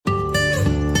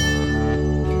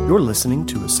You're listening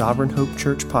to a Sovereign Hope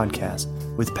Church podcast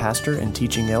with pastor and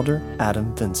teaching elder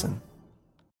Adam Vinson.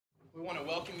 We want to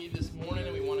welcome you this morning,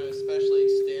 and we want to especially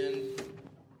extend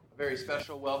a very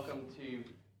special welcome to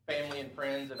family and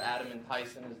friends of Adam and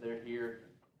Tyson as they're here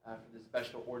for this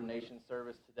special ordination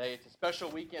service today. It's a special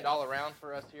weekend all around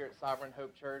for us here at Sovereign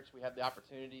Hope Church. We have the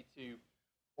opportunity to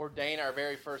ordain our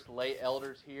very first lay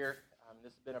elders here.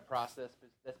 This has been a process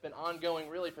that's been ongoing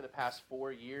really for the past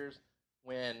 4 years,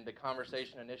 when the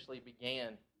conversation initially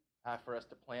began for us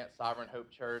to plant Sovereign Hope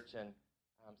Church. And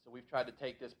so we've tried to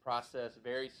take this process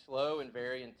very slow and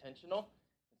very intentional.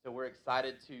 So we're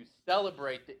excited to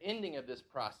celebrate the ending of this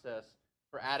process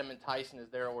for Adam and Tyson as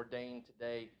they're ordained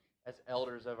today as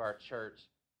elders of our church.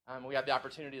 We have the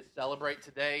opportunity to celebrate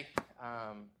today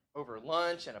over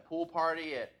lunch and a pool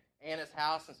party at Anna's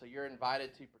house. And so you're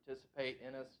invited to participate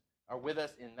in us or with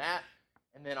us in that.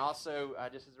 And then also,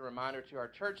 just as a reminder to our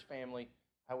church family,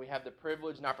 we have the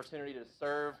privilege and opportunity to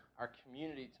serve our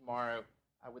community tomorrow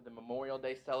with the Memorial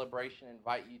Day celebration. I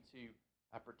invite you to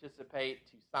participate,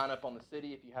 to sign up on the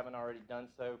city if you haven't already done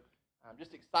so. I'm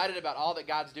just excited about all that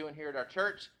God's doing here at our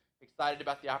church, excited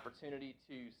about the opportunity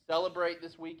to celebrate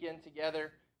this weekend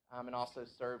together and also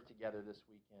serve together this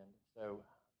weekend. So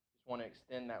just want to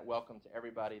extend that welcome to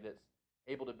everybody that's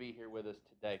able to be here with us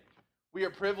today. We are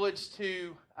privileged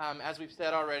to, as we've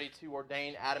said already, to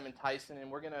ordain Adam and Tyson, and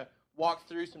we're going to walk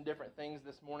through some different things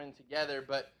this morning together,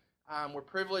 but we're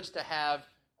privileged to have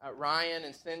Ryan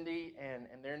and Cindy and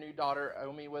their new daughter,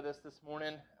 Omi, with us this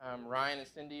morning. Ryan and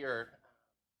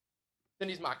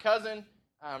Cindy's my cousin.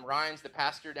 Ryan's the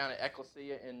pastor down at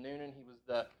Ecclesia Newnan. He was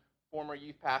the former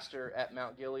youth pastor at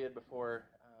Mount Gilead before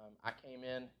I came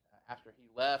in after he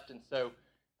left, and so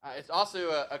it's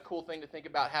also a cool thing to think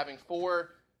about having four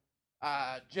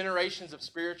generations of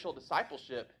spiritual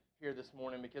discipleship here this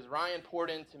morning, because Ryan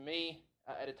poured into me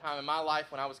at a time in my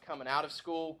life when I was coming out of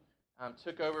school,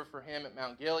 took over for him at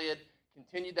Mount Gilead,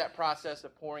 continued that process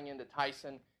of pouring into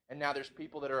Tyson, and now there's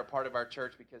people that are a part of our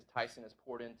church because Tyson has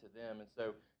poured into them. And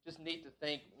so just neat to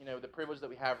think, the privilege that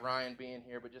we have Ryan being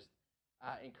here, but just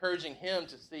encouraging him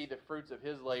to see the fruits of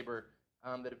his labor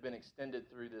that have been extended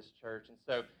through this church. And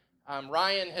so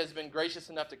Ryan has been gracious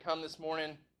enough to come this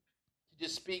morning to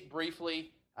just speak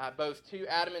briefly both to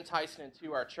Adam and Tyson and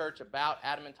to our church about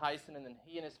Adam and Tyson, and then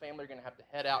he and his family are going to have to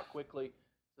head out quickly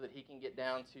so that he can get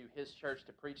down to his church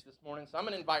to preach this morning. So I'm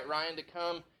going to invite Ryan to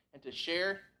come and to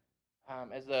share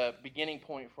as a beginning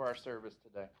point for our service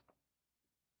today.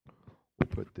 We'll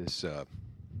put this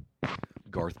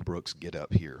Garth Brooks get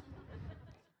up here.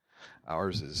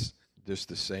 Ours is just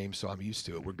the same, so I'm used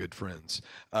to it. We're good friends.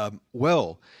 Thank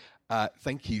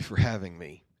you for having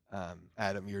me.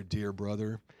 Adam, you're a dear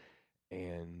brother,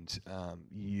 and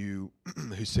you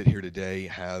who sit here today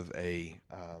have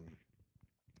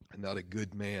not a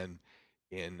good man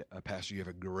in a pastor. You have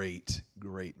a great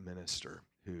minister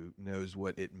who knows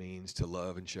what it means to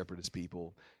love and shepherd his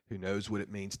people, who knows what it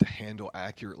means to handle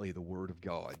accurately the Word of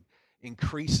God.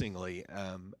 Increasingly,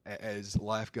 as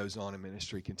life goes on and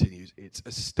ministry continues, it's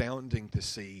astounding to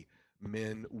see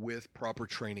men with proper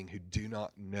training who do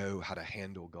not know how to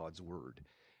handle God's Word.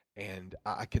 And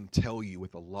I can tell you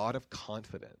with a lot of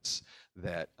confidence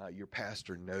that your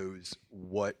pastor knows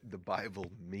what the Bible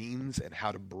means and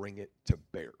how to bring it to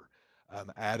bear.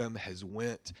 Adam has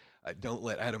went, don't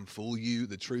let Adam fool you.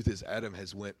 The truth is Adam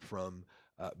has went from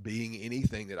being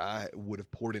anything that I would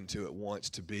have poured into at once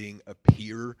to being a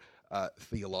peer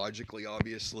theologically,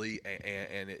 obviously,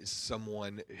 and is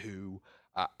someone who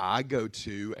I go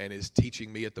to and is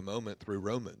teaching me at the moment through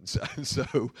Romans.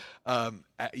 So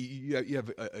you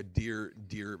have a dear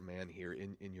man here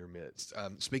in your midst.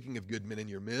 Speaking of good men in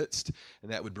your midst, and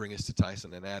that would bring us to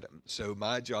Tyson and Adam. So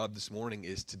my job this morning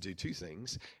is to do two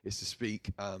things, is to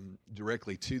speak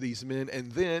directly to these men,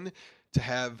 and then to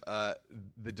have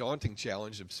the daunting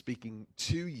challenge of speaking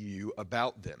to you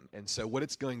about them. And so what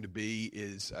it's going to be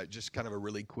is just kind of a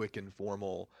really quick,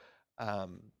 informal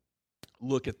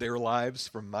look at their lives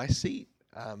from my seat,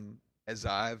 as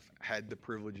I've had the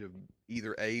privilege of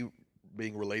either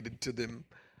being related to them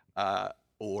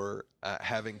or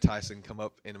having Tyson come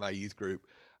up in my youth group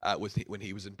when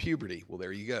he was in puberty. Well,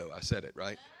 there you go. I said it,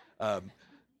 right? And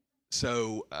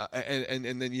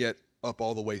then yet up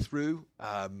all the way through,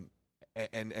 and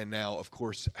now, of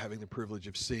course, having the privilege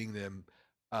of seeing them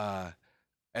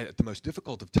at the most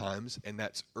difficult of times, and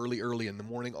that's early in the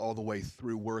morning all the way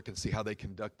through work, and see how they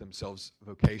conduct themselves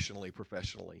vocationally,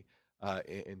 professionally,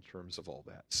 in terms of all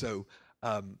that. So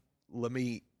let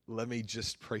me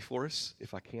just pray for us,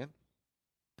 if I can,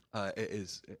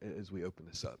 as we open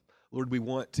this up. Lord, we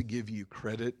want to give you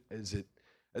credit as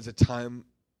a time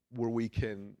where we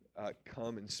can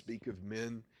come and speak of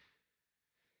men,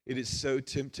 it is so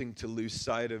tempting to lose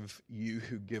sight of you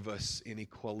who give us any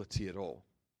quality at all.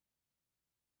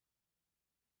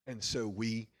 And so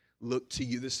we look to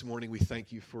you this morning. We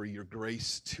thank you for your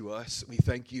grace to us. We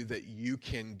thank you that you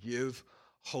can give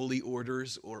holy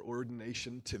orders or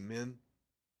ordination to men,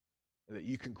 that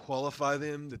you can qualify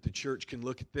them, that the church can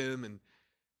look at them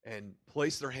and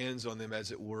place their hands on them,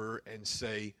 as it were, and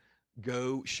say,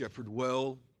 go, shepherd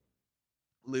well,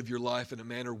 live your life in a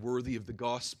manner worthy of the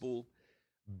gospel,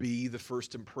 be the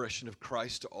first impression of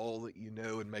Christ to all that you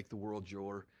know, and make the world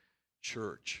your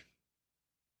church.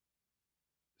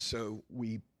 So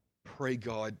we pray,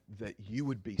 God, that you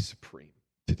would be supreme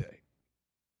today.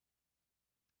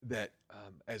 That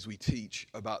as we teach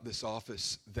about this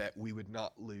office, that we would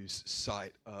not lose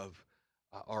sight of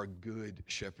our good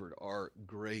shepherd, our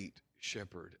great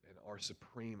shepherd, and our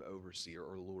supreme overseer,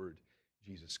 our Lord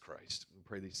Jesus Christ. We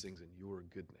pray these things in your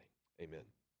good name. Amen.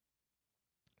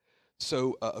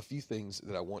 So a few things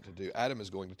that I want to do. Adam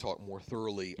is going to talk more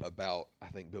thoroughly about, I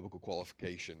think, biblical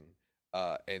qualification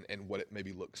and what it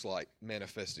maybe looks like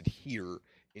manifested here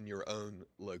in your own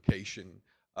location.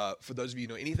 For those of you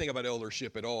who know anything about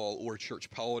eldership at all, or church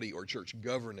polity or church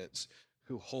governance,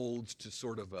 who holds to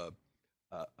sort of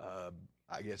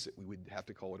I guess we would have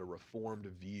to call it a reformed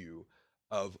view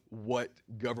of what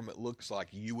government looks like,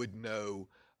 you would know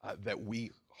that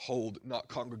we hold not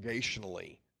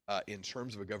congregationally in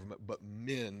terms of a government, but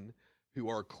men who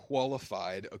are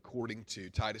qualified according to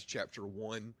Titus chapter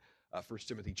 1, 1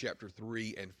 Timothy chapter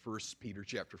 3, and 1 Peter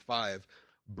chapter 5,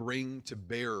 bring to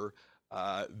bear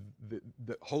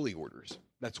the holy orders.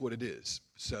 That's what it is.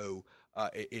 So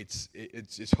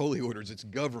it's holy orders. It's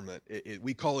government.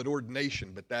 We call it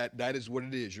ordination, but that is what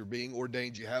it is. You're being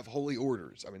ordained. You have holy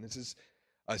orders. I mean, this is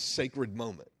a sacred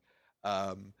moment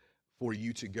for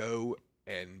you to go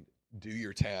and do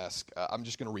your task. I'm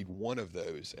just going to read one of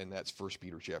those, and that's 1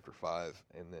 Peter chapter 5,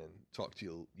 and then talk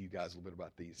to you guys a little bit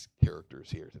about these characters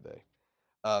here today.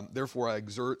 Therefore, I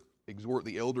exhort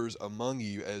the elders among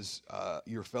you as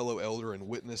your fellow elder and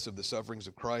witness of the sufferings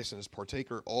of Christ, and as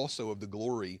partaker also of the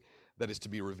glory that is to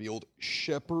be revealed.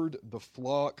 Shepherd the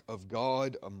flock of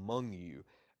God among you,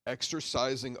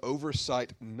 exercising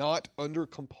oversight not under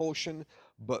compulsion,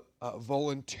 but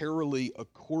voluntarily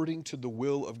according to the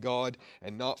will of God,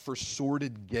 and not for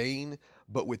sordid gain,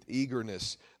 but with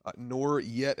eagerness, nor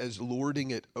yet as lording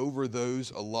it over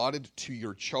those allotted to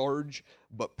your charge,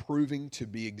 but proving to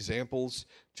be examples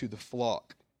to the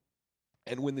flock.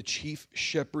 And when the chief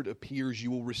shepherd appears,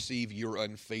 you will receive your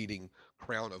unfading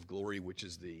crown of glory, which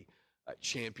is the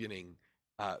championing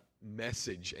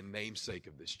message and namesake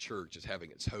of this church, as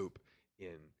having its hope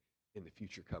in the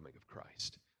future coming of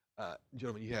Christ.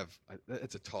 Gentlemen,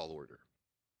 that's a tall order.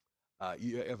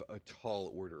 You have a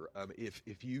tall order.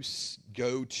 If you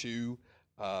go to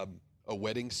a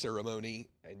wedding ceremony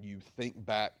and you think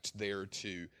back there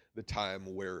to the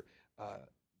time where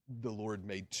the Lord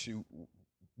made two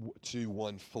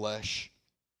one flesh,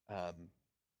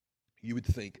 you would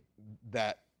think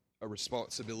that a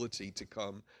responsibility to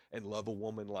come and love a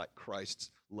woman like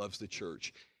Christ loves the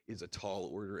church is a tall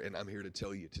order, and I'm here to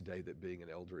tell you today that being an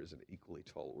elder is an equally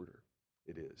tall order.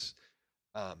 It is.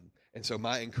 And so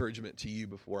my encouragement to you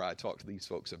before I talk to these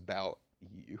folks about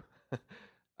you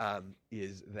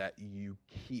is that you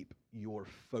keep your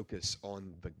focus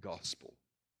on the gospel.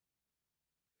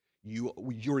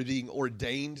 You're being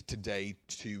ordained today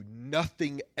to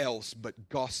nothing else but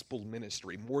gospel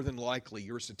ministry. More than likely,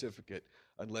 your certificate,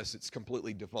 unless it's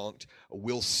completely defunct,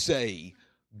 will say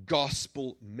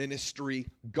gospel ministry,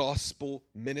 gospel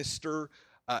minister.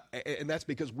 And that's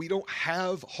because we don't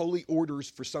have holy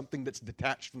orders for something that's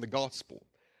detached from the gospel.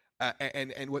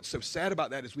 And what's so sad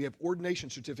about that is we have ordination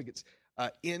certificates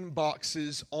in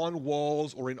boxes, on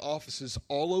walls, or in offices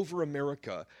all over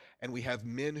America, and we have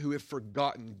men who have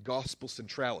forgotten gospel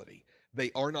centrality. They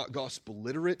are not gospel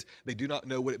literate. They do not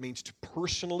know what it means to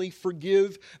personally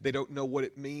forgive. They don't know what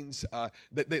it means.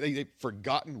 They've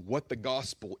forgotten what the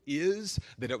gospel is.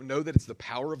 They don't know that it's the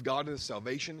power of God in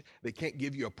salvation. They can't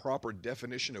give you a proper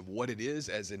definition of what it is,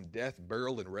 as in death,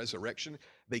 burial, and resurrection.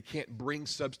 They can't bring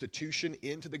substitution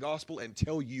into the gospel and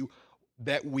tell you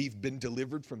that we've been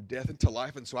delivered from death into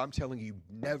life. And so I'm telling you,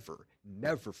 never,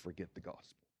 never forget the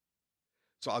gospel.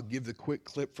 So I'll give the quick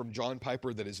clip from John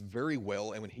Piper that is very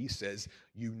well, and when he says,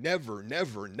 you never,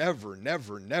 never, never,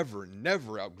 never, never,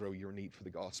 never outgrow your need for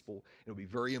the gospel. It'll be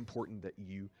very important that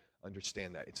you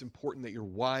understand that. It's important that your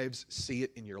wives see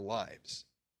it in your lives,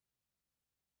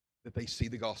 that they see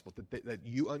the gospel,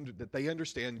 that they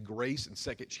understand grace and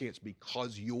second chance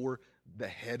because you're the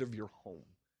head of your home.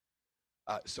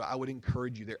 So I would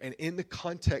encourage you there. And in the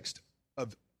context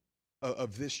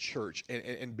of this church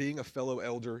and being a fellow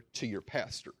elder to your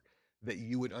pastor, that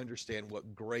you would understand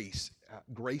what grace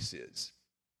is,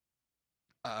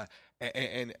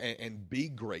 and be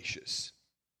gracious,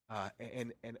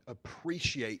 and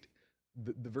appreciate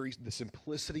the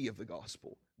simplicity of the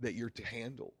gospel that you're to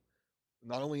handle,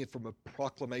 not only from a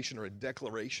proclamation or a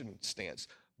declaration stance,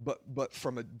 but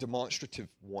from a demonstrative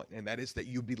one, and that is that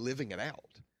you be living it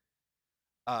out,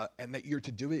 and that you're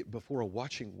to do it before a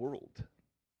watching world.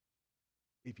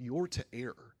 If you're to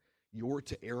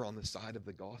err on the side of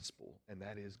the gospel, and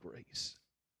that is grace.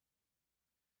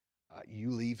 You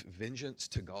leave vengeance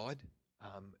to God.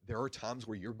 There are times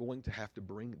where you're going to have to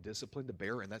bring discipline to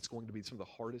bear, and that's going to be some of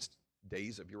the hardest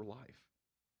days of your life.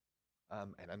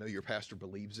 And I know your pastor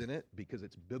believes in it because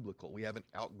it's biblical. We haven't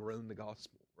outgrown the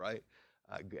gospel, right?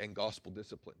 And gospel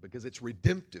discipline, because it's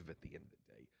redemptive at the end of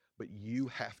the day. But you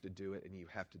have to do it, and you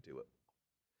have to do it.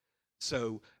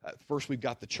 So first we've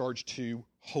got the charge to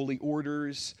holy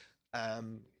orders,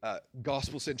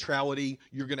 gospel centrality.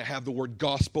 You're going to have the word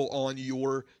gospel on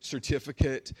your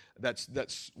certificate.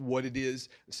 That's what it is.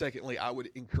 Secondly, I would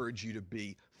encourage you to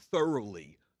be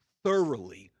thoroughly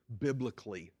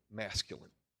biblically masculine.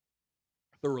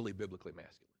 Thoroughly biblically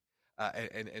masculine.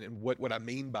 And what I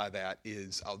mean by that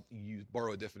is, I'll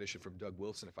borrow a definition from Doug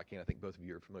Wilson, if I can. I think both of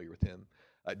you are familiar with him.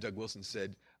 Doug Wilson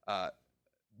said,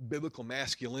 biblical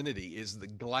masculinity is the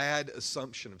glad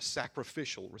assumption of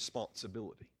sacrificial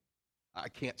responsibility. I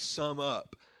can't sum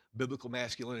up biblical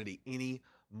masculinity any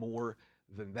more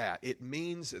than that. It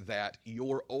means that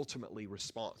you're ultimately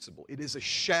responsible. It is a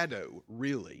shadow,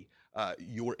 really,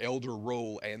 your elder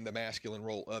role and the masculine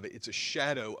role of it. It's a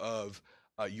shadow of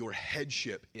your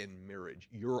headship in marriage.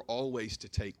 You're always to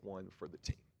take one for the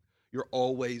team. You're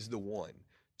always the one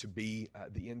to be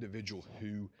the individual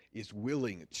who is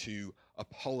willing to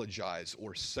apologize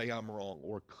or say I'm wrong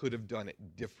or could have done it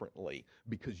differently,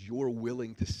 because you're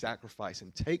willing to sacrifice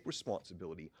and take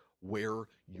responsibility where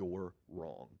you're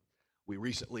wrong. We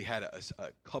recently had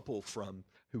a couple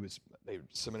they were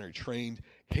seminary trained,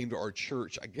 came to our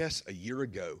church, I guess a year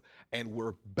ago, and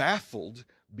were baffled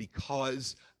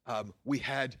because we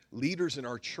had leaders in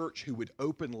our church who would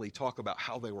openly talk about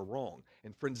how they were wrong.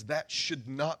 And friends, that should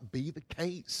not be the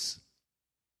case.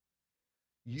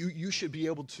 You should be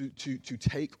able to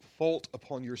take fault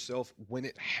upon yourself when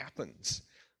it happens.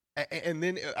 And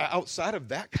then outside of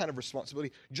that kind of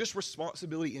responsibility, just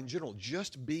responsibility in general,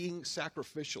 just being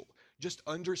sacrificial, just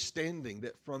understanding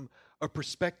that from a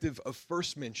perspective of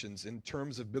first mentions in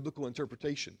terms of biblical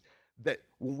interpretation, that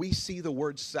when we see the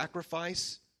word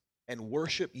sacrifice and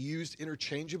worship used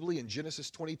interchangeably in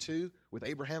Genesis 22 with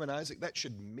Abraham and Isaac, that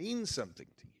should mean something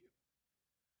to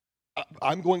you.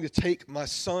 I'm going to take my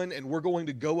son and we're going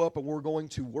to go up and we're going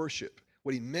to worship.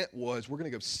 What he meant was we're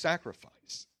going to go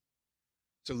sacrifice.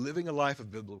 So living a life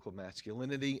of biblical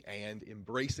masculinity and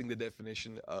embracing the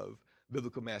definition of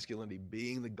biblical masculinity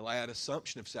being the glad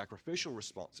assumption of sacrificial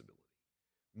responsibility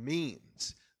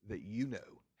means that you know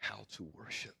how to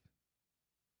worship.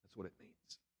 That's what it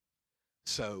means.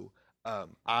 So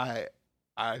I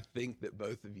think that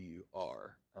both of you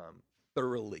are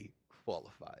thoroughly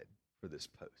qualified for this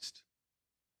post.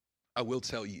 I will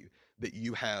tell you that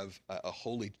you have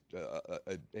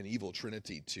an evil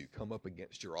trinity to come up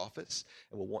against your office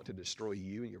and will want to destroy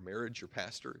you and your marriage, your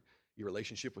pastor, your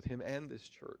relationship with him and this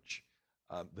church.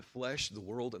 The flesh, the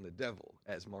world, and the devil,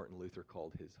 as Martin Luther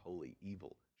called his holy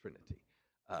evil trinity.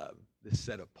 This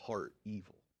set apart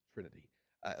evil trinity.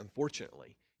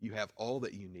 Unfortunately, you have all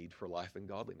that you need for life and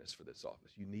godliness for this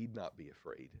office. You need not be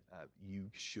afraid.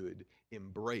 You should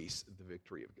embrace the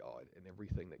victory of God and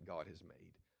everything that God has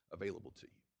made available to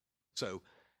you. So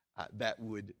that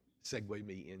would segue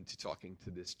me into talking to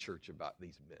this church about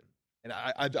these men. And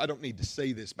I don't need to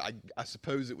say this, but I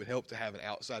suppose it would help to have an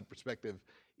outside perspective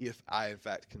if I, in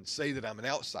fact, can say that I'm an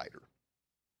outsider.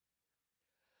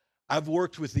 I've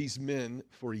worked with these men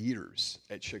for years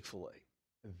at Chick-fil-A.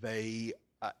 They,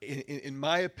 in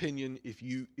my opinion, if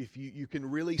you can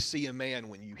really see a man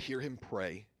when you hear him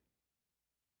pray,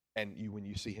 and when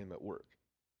you see him at work,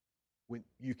 when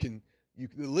the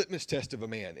litmus test of a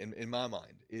man, in my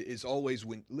mind, is always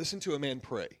when listen to a man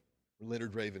pray.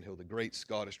 Leonard Ravenhill, the great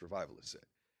Scottish revivalist, said,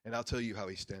 and I'll tell you how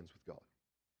he stands with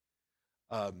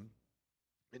God.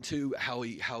 And two, how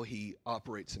he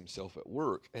operates himself at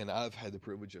work. And I've had the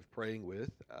privilege of praying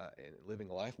with and living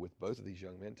a life with both of these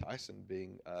young men, Tyson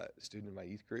being a student in my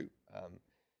youth group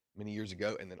many years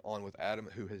ago, and then on with Adam,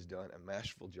 who has done a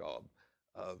masterful job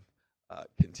of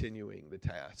continuing the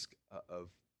task of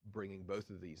bringing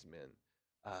both of these men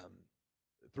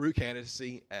through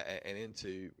candidacy and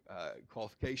into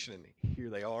qualification, and here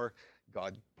they are,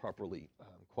 God properly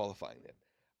qualifying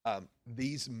them.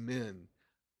 These men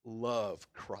love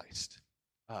Christ.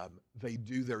 They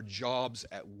do their jobs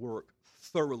at work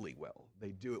thoroughly well.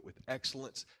 They do it with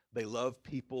excellence. They love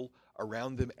people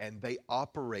around them, and they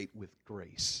operate with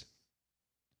grace.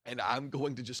 And I'm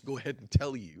going to just go ahead and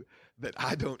tell you that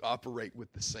I don't operate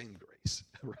with the same grace,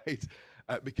 right?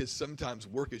 Because sometimes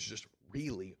work is just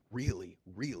really, really,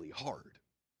 really hard.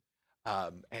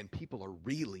 And people are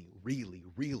really, really,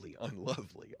 really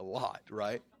unlovely a lot,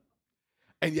 right?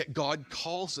 And yet God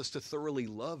calls us to thoroughly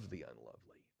love the unlovely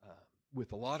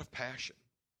with a lot of passion,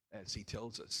 as he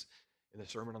tells us in the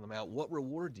Sermon on the Mount. What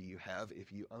reward do you have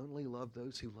if you only love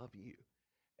those who love you?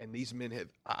 And these men have,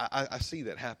 I see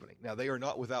that happening. Now, they are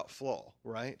not without flaw,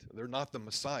 right? They're not the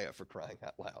Messiah, for crying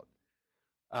out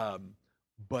loud.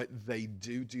 But they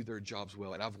do their jobs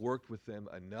well. And I've worked with them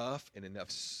enough in enough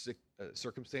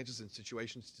circumstances and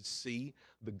situations to see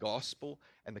the gospel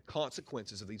and the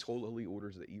consequences of these holy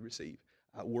orders that you receive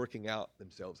working out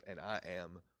themselves. And I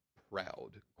am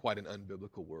proud, quite an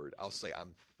unbiblical word. I'll say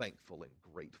I'm thankful and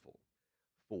grateful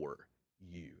for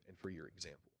you and for your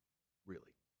example, really.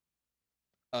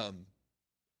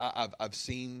 I've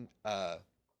seen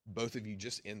both of you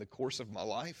just in the course of my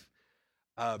life.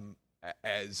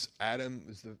 As Adam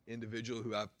is the individual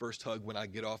who I first hug when I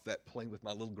get off that plane with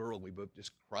my little girl, and we both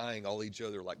just crying all each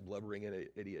other like blubbering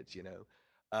idiots,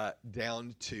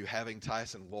 down to having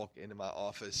Tyson walk into my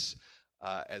office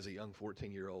as a young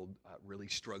 14-year-old, really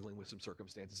struggling with some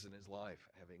circumstances in his life,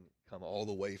 having come all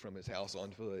the way from his house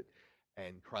on foot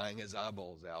and crying his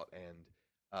eyeballs out,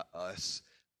 and us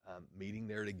meeting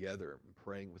there together and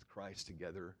praying with Christ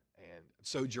together, and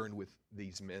sojourned with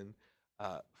these men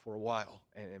for a while,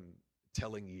 and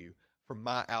telling you from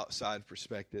my outside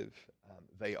perspective,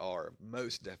 they are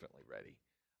most definitely ready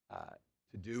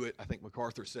to do it. I think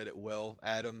MacArthur said it well,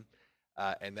 Adam,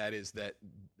 and that is that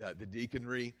the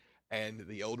deaconry and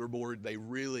the elder board, they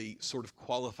really sort of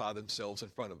qualify themselves in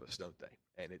front of us, don't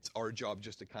they? And it's our job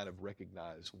just to kind of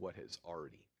recognize what has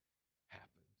already happened.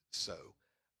 So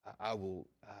I will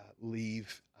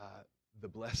leave the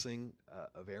blessing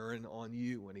of Aaron on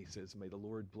you when he says, "May the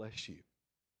Lord bless you.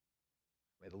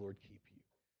 May the Lord keep you.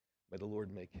 May the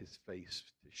Lord make his face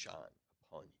to shine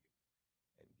upon you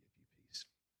and give you peace."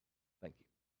 Thank you.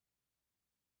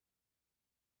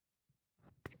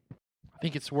 I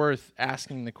think it's worth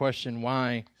asking the question,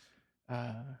 why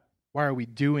are we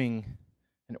doing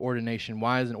an ordination?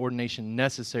 Why is an ordination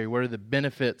necessary? What are the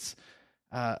benefits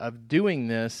of doing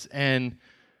this? And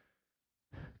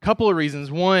a couple of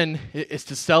reasons. One is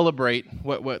to celebrate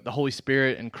what the Holy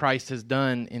Spirit and Christ has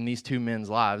done in these two men's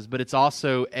lives, but it's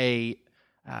also an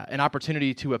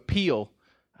opportunity to appeal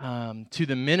to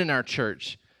the men in our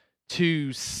church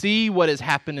to see what has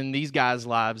happened in these guys'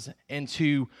 lives and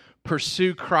to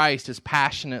pursue Christ as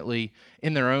passionately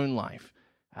in their own life.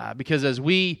 Because as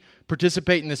we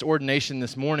participate in this ordination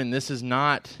this morning, this is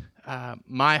not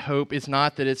my hope. It's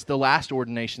not that it's the last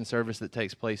ordination service that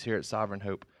takes place here at Sovereign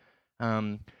Hope.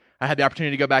 I had the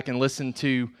opportunity to go back and listen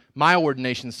to my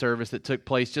ordination service that took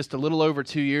place just a little over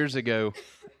 2 years ago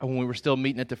when we were still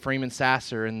meeting at the Freeman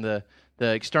Sasser, and the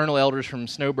external elders from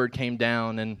Snowbird came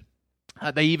down, and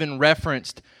they even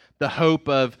referenced the hope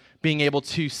of being able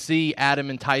to see Adam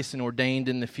and Tyson ordained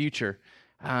in the future.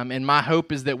 And my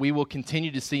hope is that we will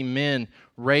continue to see men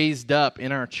raised up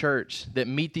in our church that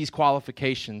meet these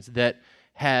qualifications, that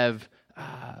have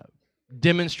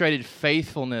demonstrated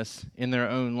faithfulness in their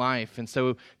own life. And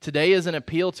so today is an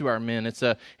appeal to our men. It's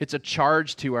a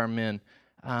charge to our men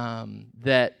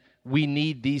that we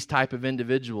need these type of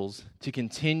individuals to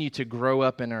continue to grow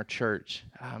up in our church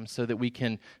so that we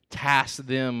can task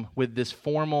them with this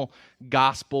formal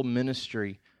gospel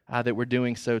ministry that we're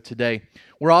doing so today.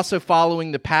 We're also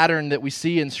following the pattern that we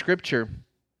see in Scripture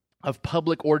of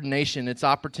public ordination. It's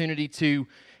opportunity to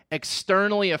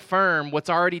externally affirm what's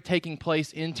already taking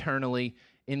place internally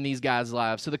in these guys'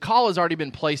 lives. So the call has already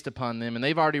been placed upon them, and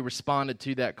they've already responded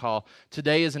to that call.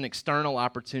 Today is an external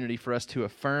opportunity for us to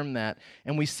affirm that,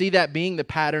 and we see that being the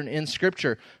pattern in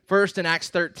Scripture. First, in Acts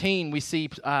 13, we see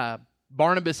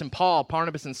Barnabas and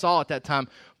Saul at that time,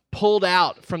 pulled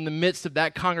out from the midst of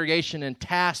that congregation and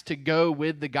tasked to go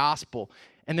with the gospel.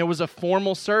 And there was a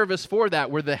formal service for that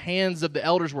where the hands of the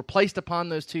elders were placed upon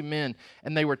those two men,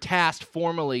 and they were tasked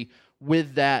formally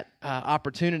with that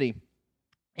opportunity.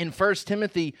 In 1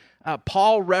 Timothy,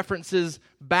 Paul references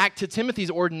back to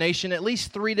Timothy's ordination at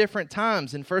least 3 different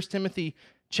times. In 1 Timothy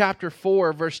chapter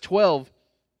 4, verse 12,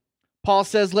 Paul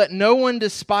says, "Let no one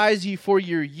despise you for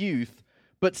your youth,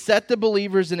 But set the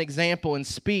believers an example in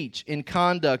speech, in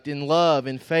conduct, in love,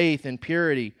 in faith, in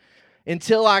purity.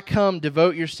 Until I come,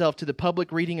 devote yourself to the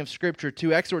public reading of Scripture,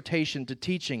 to exhortation, to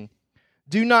teaching.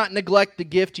 Do not neglect the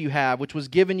gift you have, which was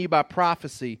given you by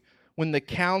prophecy, when the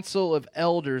council of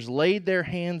elders laid their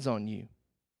hands on you.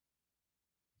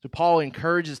 So Paul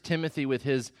encourages Timothy with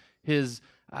his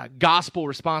gospel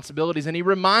responsibilities, and he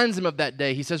reminds him of that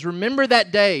day. He says, remember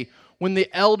that day when the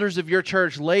elders of your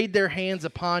church laid their hands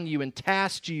upon you and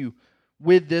tasked you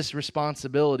with this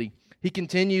responsibility. He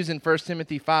continues in 1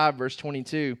 Timothy 5, verse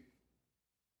 22.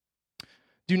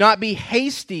 Do not be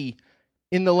hasty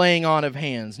in the laying on of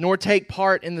hands, nor take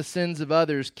part in the sins of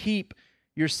others. Keep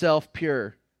yourself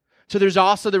pure. So there's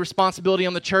also the responsibility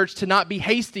on the church to not be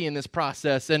hasty in this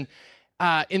process. And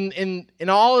in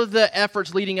all of the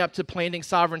efforts leading up to planting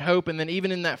Sovereign Hope, and then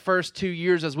even in that first 2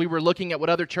 years as we were looking at what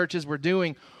other churches were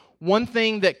doing, one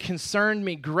thing that concerned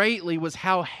me greatly was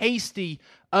how hasty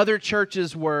other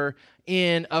churches were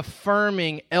in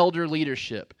affirming elder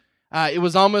leadership. It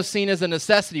was almost seen as a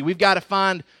necessity. We've got to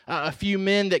find a few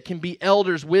men that can be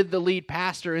elders with the lead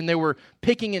pastor, and they were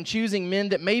picking and choosing men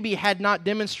that maybe had not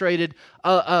demonstrated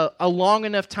a long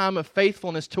enough time of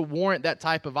faithfulness to warrant that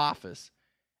type of office.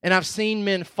 And I've seen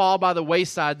men fall by the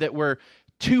wayside that were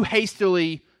too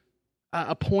hastily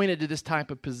appointed to this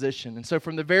type of position. And so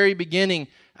from the very beginning,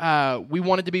 we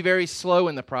wanted to be very slow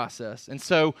in the process. And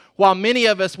so while many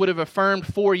of us would have affirmed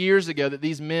 4 years ago that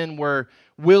these men were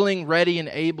willing, ready, and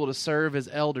able to serve as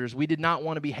elders, we did not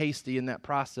want to be hasty in that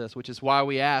process, which is why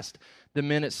we asked the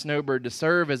men at Snowbird to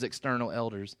serve as external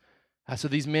elders. So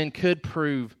these men could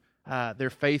prove their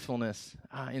faithfulness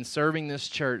in serving this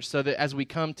church, so that as we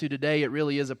come to today, it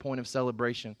really is a point of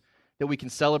celebration, that we can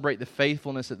celebrate the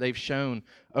faithfulness that they've shown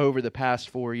over the past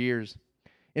 4 years.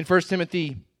 In 2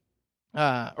 Timothy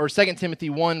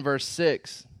 1, verse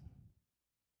 6,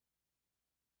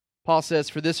 Paul says,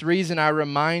 "For this reason I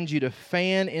remind you to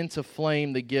fan into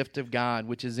flame the gift of God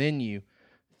which is in you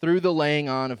through the laying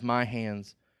on of my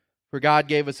hands. For God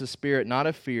gave us a spirit not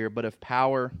of fear, but of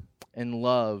power and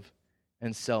love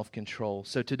and self-control."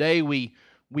 So today we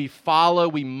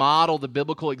model the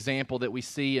biblical example that we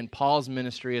see in Paul's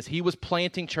ministry as he was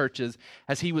planting churches,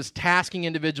 as he was tasking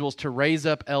individuals to raise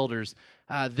up elders.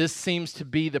 This seems to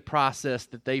be the process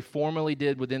that they formally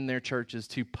did within their churches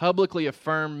to publicly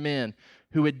affirm men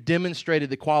who had demonstrated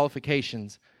the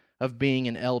qualifications of being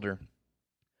an elder.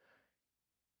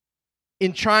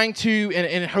 In trying to,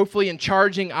 and hopefully in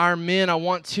charging our men, I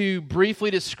want to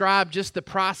briefly describe just the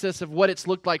process of what it's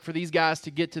looked like for these guys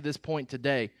to get to this point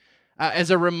today.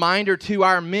 As a reminder to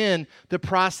our men, the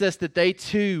process that they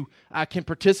too can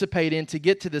participate in to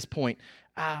get to this point.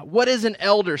 What is an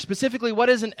elder? Specifically, what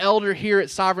is an elder here at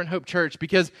Sovereign Hope Church?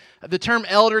 Because the term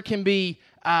elder can be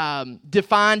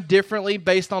defined differently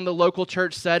based on the local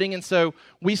church setting. And so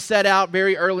we set out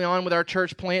very early on with our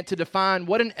church plant to define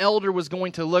what an elder was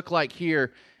going to look like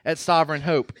here at Sovereign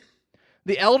Hope.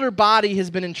 The elder body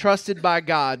has been entrusted by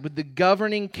God with the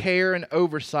governing care and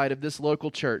oversight of this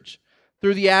local church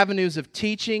through the avenues of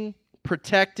teaching,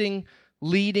 protecting,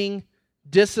 leading,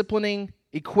 disciplining,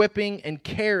 equipping, and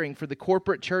caring for the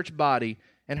corporate church body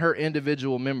and her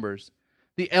individual members.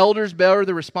 The elders bear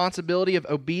the responsibility of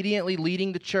obediently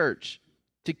leading the church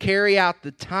to carry out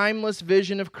the timeless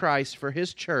vision of Christ for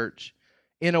His church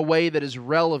in a way that is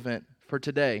relevant for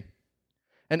today.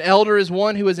 An elder is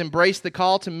one who has embraced the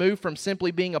call to move from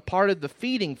simply being a part of the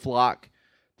feeding flock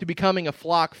to becoming a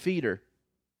flock feeder.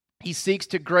 He seeks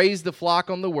to graze the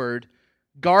flock on the Word,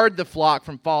 guard the flock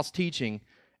from false teaching,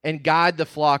 and guide the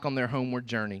flock on their homeward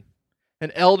journey.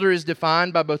 An elder is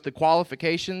defined by both the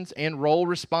qualifications and role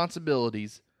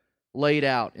responsibilities laid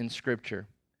out in Scripture.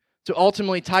 So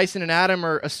ultimately, Tyson and Adam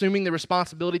are assuming the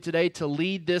responsibility today to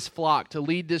lead this flock, to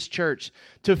lead this church,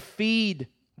 to feed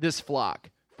this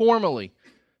flock formally,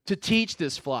 to teach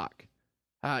this flock.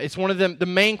 It's one of the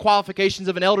main qualifications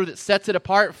of an elder that sets it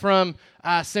apart from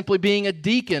simply being a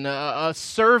deacon, a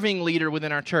serving leader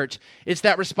within our church. It's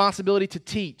that responsibility to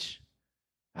teach.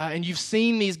 And you've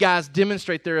seen these guys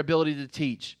demonstrate their ability to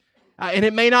teach. And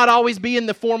it may not always be in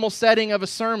the formal setting of a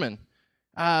sermon.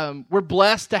 We're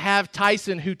blessed to have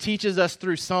Tyson who teaches us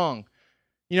through song.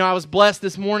 You know, I was blessed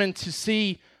this morning to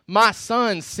see my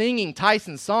son singing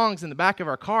Tyson's songs in the back of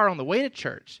our car on the way to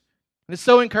church. And it's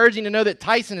so encouraging to know that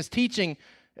Tyson is teaching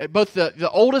both the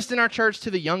oldest in our church to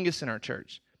the youngest in our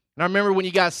church. And I remember when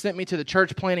you guys sent me to the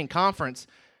church planning conference,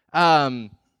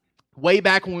 way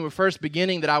back when we were first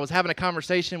beginning, that I was having a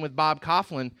conversation with Bob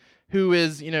Coughlin, who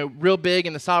is, real big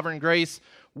in the Sovereign Grace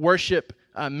worship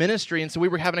ministry. And so we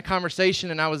were having a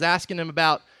conversation, and I was asking him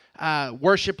about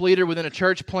worship leader within a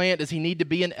church plant. Does he need to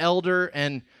be an elder?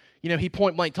 And, he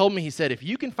point blank told me, he said, if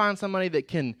you can find somebody that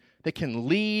can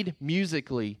lead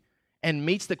musically and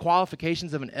meets the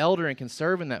qualifications of an elder and can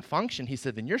serve in that function, he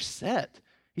said, then you're set.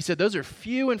 He said, those are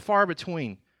few and far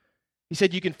between. He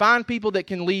said, you can find people that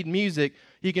can lead music,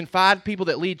 you can find people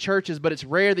that lead churches, but it's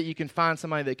rare that you can find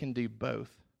somebody that can do both.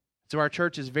 So our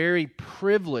church is very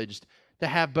privileged to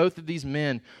have both of these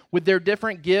men with their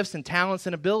different gifts and talents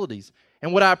and abilities.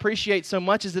 And what I appreciate so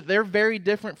much is that they're very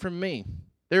different from me.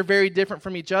 They're very different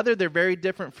from each other. They're very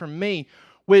different from me,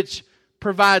 which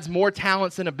provides more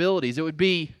talents and abilities. It would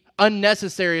be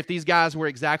unnecessary if these guys were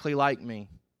exactly like me.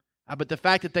 But the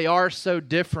fact that they are so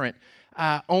different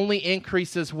only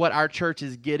increases what our church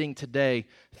is getting today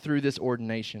through this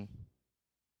ordination.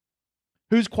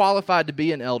 Who's qualified to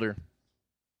be an elder?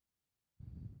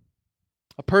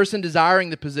 A person desiring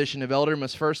the position of elder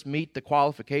must first meet the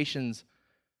qualifications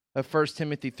of 1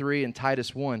 Timothy 3 and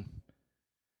Titus 1.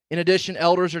 In addition,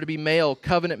 elders are to be male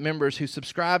covenant members who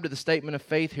subscribe to the statement of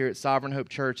faith here at Sovereign Hope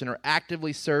Church and are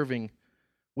actively serving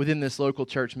within this local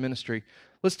church ministry.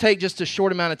 Let's take just a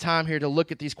short amount of time here to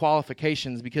look at these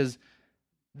qualifications, because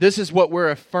this is what we're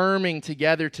affirming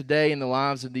together today in the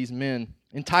lives of these men.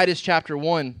 In Titus chapter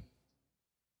 1,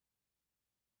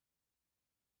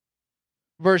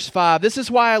 verse 5, this is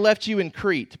why I left you in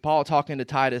Crete, Paul talking to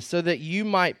Titus, so that you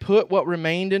might put what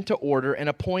remained into order and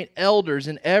appoint elders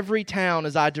in every town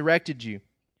as I directed you.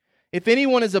 If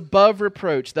anyone is above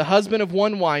reproach, the husband of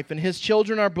one wife, and his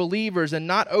children are believers and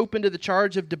not open to the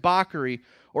charge of debauchery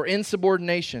or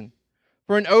insubordination.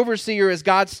 For an overseer as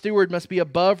God's steward must be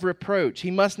above reproach.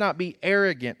 He must not be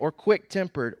arrogant or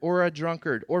quick-tempered or a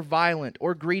drunkard or violent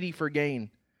or greedy for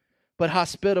gain, but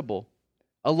hospitable,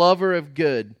 a lover of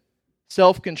good,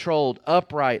 self-controlled,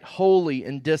 upright, holy,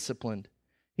 and disciplined.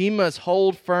 He must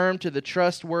hold firm to the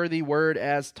trustworthy word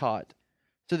as taught,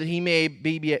 so that he may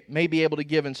be able to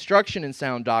give instruction in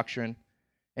sound doctrine,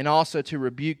 and also to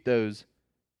rebuke those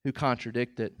who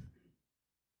contradict it.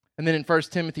 And then in 1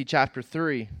 Timothy chapter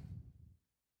 3,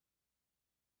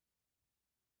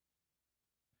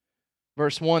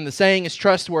 verse 1, the saying is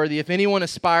trustworthy. If anyone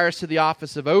aspires to the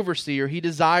office of overseer, he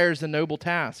desires a noble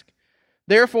task.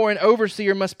 Therefore, an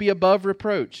overseer must be above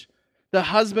reproach, the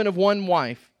husband of one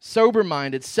wife,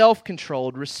 sober-minded,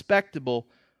 self-controlled, respectable,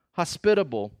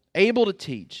 hospitable, able to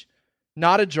teach,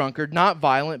 not a drunkard, not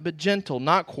violent, but gentle,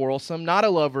 not quarrelsome, not a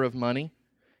lover of money.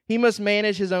 He must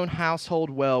manage his own household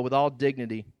well with all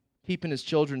dignity, keeping his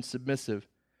children submissive.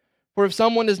 For if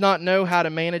someone does not know how to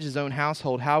manage his own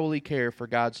household, how will he care for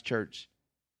God's church?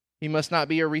 He must not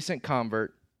be a recent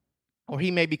convert, or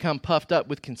he may become puffed up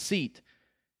with conceit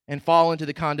and fall into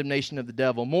the condemnation of the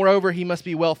devil. Moreover, he must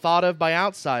be well thought of by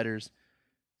outsiders,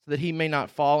 so that he may not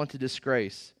fall into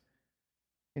disgrace,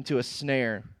 into a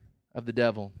snare of the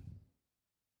devil.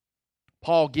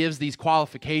 Paul gives these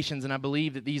qualifications, and I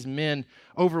believe that these men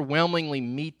overwhelmingly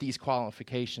meet these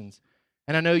qualifications.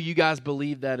 And I know you guys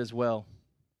believe that as well.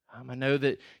 I know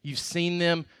that you've seen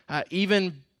them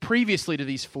even previously to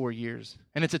these 4 years.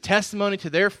 And it's a testimony to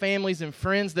their families and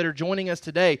friends that are joining us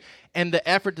today, and the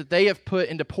effort that they have put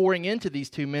into pouring into these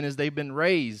two men as they've been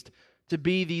raised to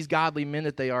be these godly men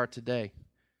that they are today.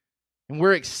 And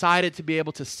we're excited to be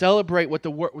able to celebrate what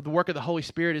the work of the Holy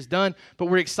Spirit has done, but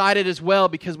we're excited as well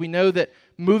because we know that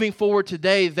moving forward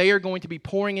today, they are going to be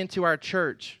pouring into our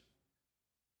church.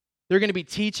 They're going to be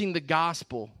teaching the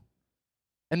gospel,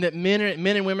 and that men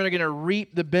and women are going to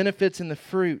reap the benefits and the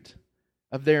fruit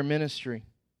of their ministry.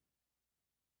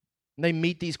 And they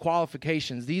meet these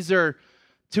qualifications. These are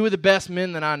two of the best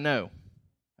men that I know.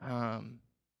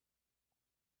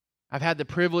 I've had the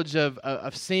privilege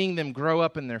of seeing them grow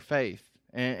up in their faith.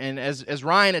 And as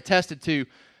Ryan attested to,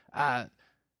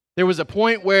 there was a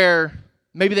point where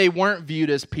maybe they weren't viewed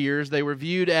as peers. They were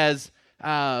viewed as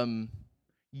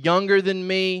younger than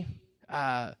me,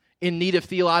 in need of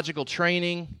theological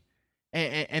training.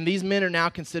 And these men are now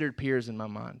considered peers in my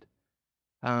mind.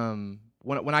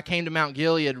 When I came to Mount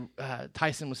Gilead,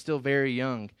 Tyson was still very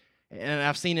young. And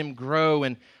I've seen him grow,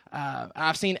 and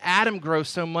I've seen Adam grow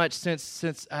so much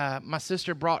since my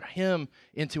sister brought him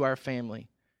into our family.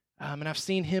 And I've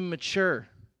seen him mature.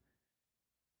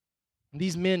 And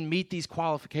these men meet these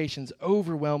qualifications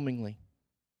overwhelmingly.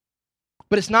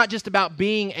 But it's not just about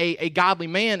being a godly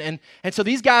man. And so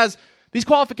these guys, these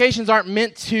qualifications aren't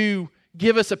meant to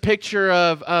give us a picture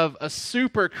of a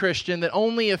super Christian that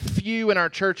only a few in our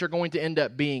church are going to end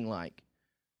up being like.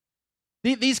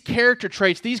 These character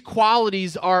traits, these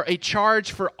qualities are a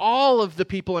charge for all of the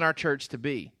people in our church to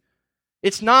be.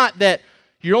 It's not that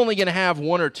you're only going to have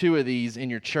one or two of these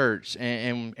in your church,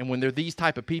 and when they're these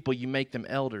type of people, you make them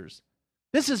elders.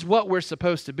 This is what we're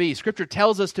supposed to be. Scripture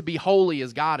tells us to be holy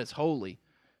as God is holy.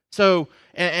 So,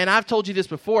 and I've told you this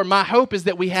before, my hope is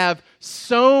that we have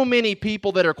so many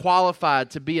people that are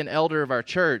qualified to be an elder of our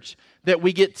church that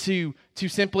we get to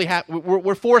simply have,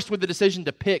 we're forced with the decision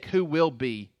to pick who will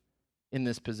be in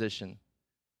this position.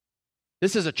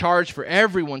 This is a charge for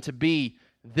everyone to be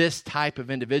this type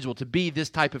of individual, to be this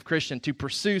type of Christian, to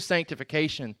pursue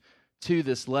sanctification to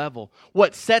this level.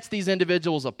 What sets these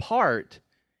individuals apart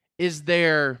is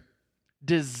their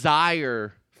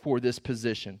desire for this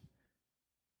position.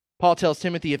 Paul tells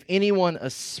Timothy, if anyone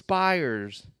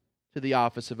aspires to the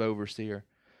office of overseer.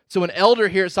 So an elder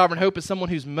here at Sovereign Hope is someone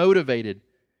who's motivated.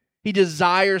 He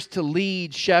desires to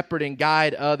lead, shepherd, and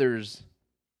guide others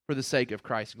for the sake of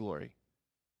Christ's glory.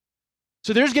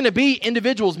 So there's going to be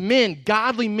individuals, men,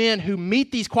 godly men who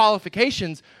meet these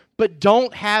qualifications but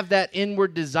don't have that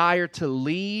inward desire to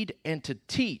lead and to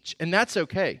teach. And that's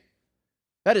okay.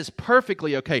 That is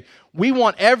perfectly okay. We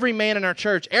want every man in our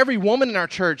church, every woman in our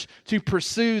church to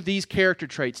pursue these character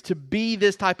traits, to be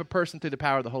this type of person through the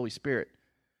power of the Holy Spirit.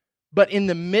 But in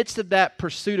the midst of that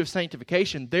pursuit of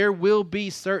sanctification, there will be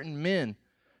certain men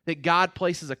that God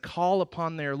places a call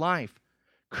upon their life,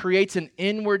 creates an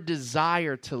inward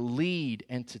desire to lead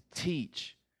and to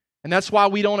teach. And that's why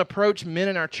we don't approach men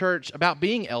in our church about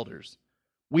being elders.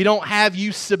 We don't have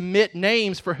you submit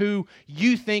names for who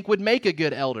you think would make a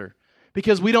good elder,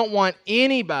 because we don't want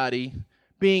anybody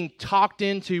being talked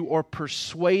into or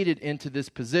persuaded into this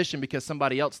position because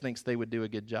somebody else thinks they would do a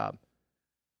good job.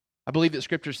 I believe that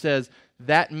Scripture says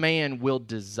that man will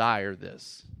desire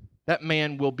this. That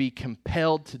man will be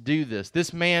compelled to do this.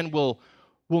 This man will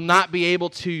not be able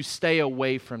to stay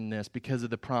away from this because of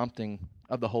the prompting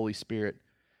of the Holy Spirit.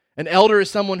 An elder is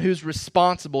someone who's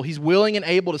responsible. He's willing and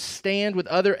able to stand with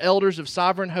other elders of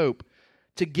Sovereign Hope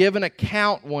to give an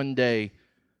account one day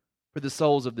for the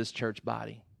souls of this church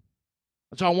body.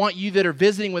 So I want you that are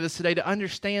visiting with us today to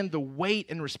understand the weight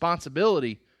and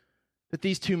responsibility that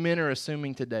these two men are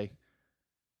assuming today.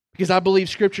 Because I believe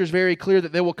Scripture is very clear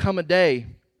that there will come a day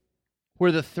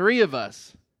where the three of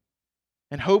us,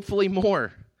 and hopefully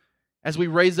more, as we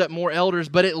raise up more elders,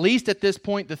 but at least at this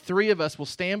point, the three of us will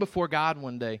stand before God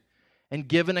one day and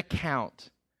give an account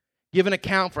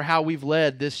for how we've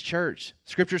led this church.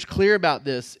 Scripture's clear about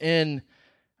this in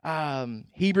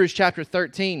Hebrews chapter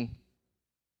 13.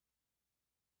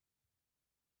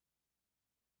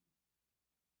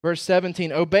 Verse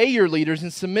 17, obey your leaders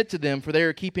and submit to them, for they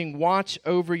are keeping watch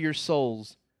over your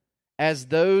souls as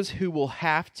those who will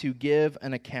have to give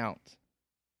an account.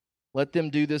 Let them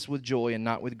do this with joy and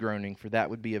not with groaning, for that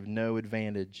would be of no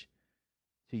advantage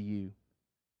to you.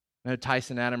 I know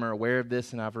Tyson and Adam are aware of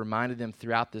this, and I've reminded them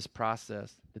throughout this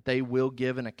process that they will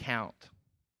give an account.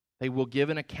 They will give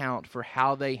an account for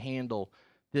how they handle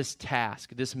this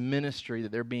task, this ministry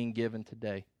that they're being given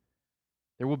today.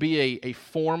 There will be a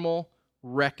formal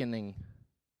reckoning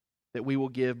that we will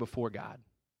give before God.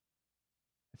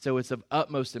 So it's of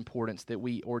utmost importance that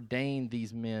we ordain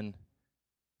these men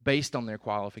based on their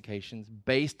qualifications,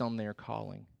 based on their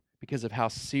calling, because of how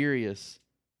serious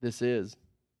this is.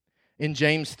 In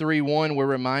James 3:1, we're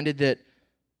reminded that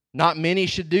not many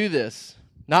should do this.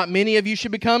 Not many of you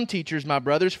should become teachers, my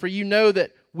brothers, for you know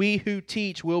that we who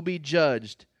teach will be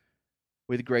judged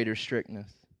with greater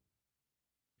strictness.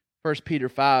 1 Peter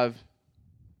 5,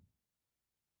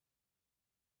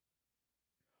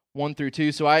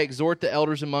 1-2, so I exhort the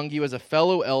elders among you as a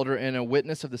fellow elder and a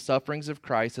witness of the sufferings of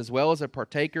Christ, as well as a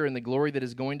partaker in the glory that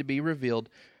is going to be revealed.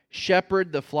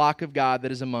 Shepherd the flock of God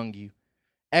that is among you,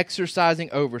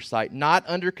 exercising oversight, not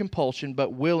under compulsion,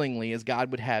 but willingly, as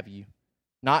God would have you,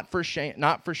 not for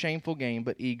shameful gain,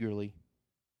 but eagerly,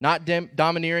 not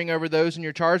domineering over those in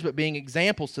your charge, but being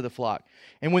examples to the flock.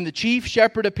 And when the chief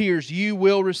shepherd appears, you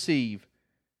will receive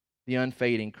the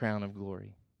unfading crown of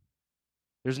glory.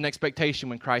 There's an expectation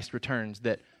when Christ returns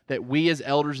that we as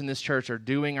elders in this church are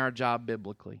doing our job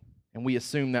biblically, and we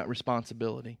assume that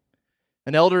responsibility.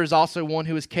 An elder is also one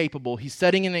who is capable. He's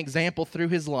setting an example through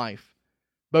his life,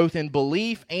 both in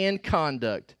belief and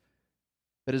conduct,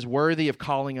 that is worthy of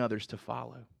calling others to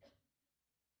follow.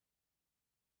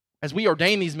 As we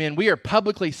ordain these men, we are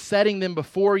publicly setting them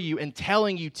before you and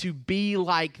telling you to be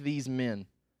like these men,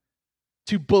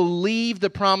 to believe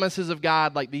the promises of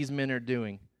God like these men are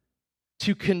doing,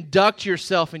 to conduct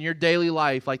yourself in your daily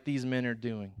life like these men are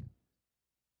doing.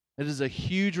 It is a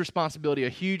huge responsibility, a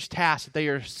huge task that they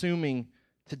are assuming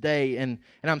today, and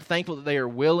I'm thankful that they are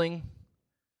willing.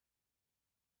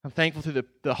 I'm thankful through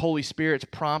the Holy Spirit's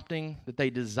prompting that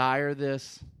they desire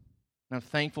this, and I'm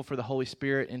thankful for the Holy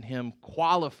Spirit and Him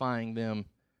qualifying them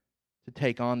to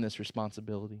take on this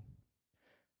responsibility.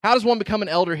 How does one become an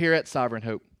elder here at Sovereign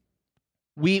Hope?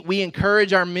 We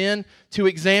encourage our men to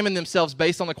examine themselves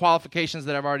based on the qualifications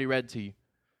that I've already read to you.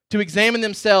 To examine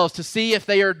themselves to see if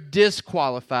they are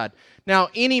disqualified. Now,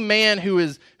 any man who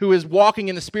is walking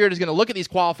in the Spirit is going to look at these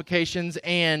qualifications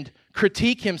and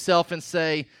critique himself and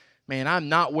say, man, I'm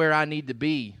not where I need to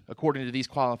be according to these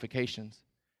qualifications.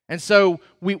 And so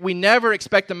we never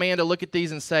expect a man to look at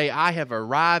these and say, I have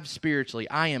arrived spiritually.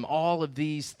 I am all of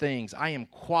these things. I am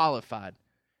qualified.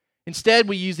 Instead,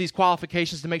 we use these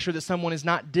qualifications to make sure that someone is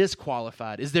not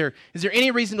disqualified. Is there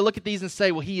any reason to look at these and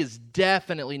say, well, he is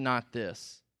definitely not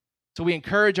this? So we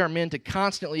encourage our men to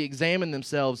constantly examine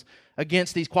themselves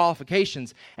against these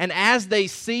qualifications. And as they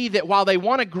see that while they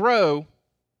want to grow,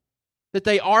 that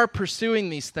they are pursuing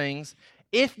these things,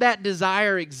 if that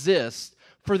desire exists,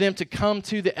 for them to come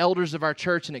to the elders of our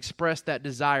church and express that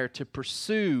desire to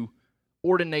pursue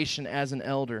ordination as an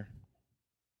elder.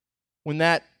 When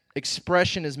that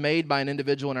expression is made by an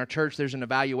individual in our church, there's an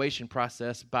evaluation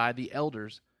process by the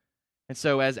elders. And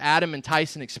so as Adam and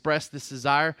Tyson expressed this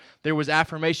desire, there was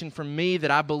affirmation from me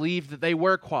that I believed that they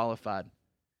were qualified.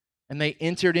 And they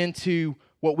entered into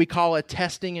what we call a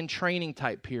testing and training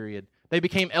type period. They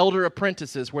became elder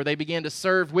apprentices where they began to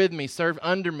serve with me, serve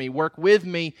under me, work with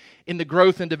me in the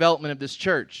growth and development of this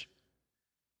church.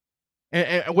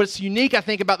 And what's unique, I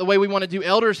think, about the way we want to do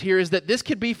elders here is that this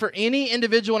could be for any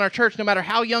individual in our church, no matter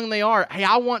how young they are. Hey,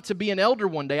 I want to be an elder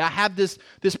one day. I have this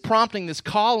prompting, this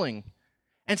calling.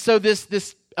 And so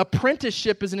this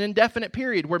apprenticeship is an indefinite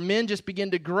period where men just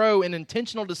begin to grow in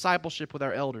intentional discipleship with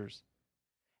our elders.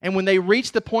 And when they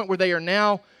reach the point where they are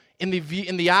now in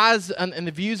the eyes and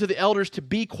the views of the elders to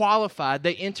be qualified,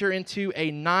 they enter into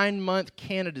a 9-month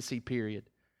candidacy period.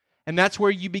 And that's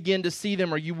where you begin to see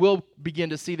them, or you will begin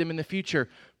to see them in the future,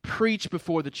 preach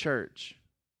before the church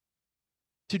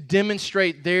to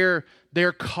demonstrate their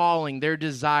calling, their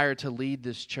desire to lead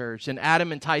this church. And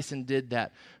Adam and Tyson did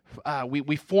that.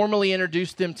 We formally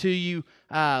introduced them to you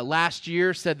last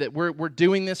year, said that we're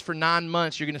doing this for 9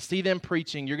 months. You're going to see them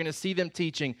preaching. You're going to see them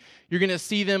teaching. You're going to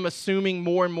see them assuming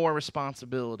more and more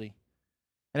responsibility.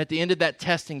 And at the end of that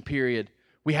testing period,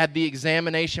 we had the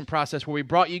examination process where we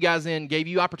brought you guys in, gave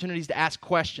you opportunities to ask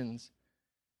questions.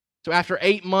 So after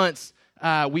 8 months,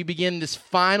 we begin this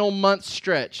final month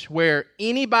stretch where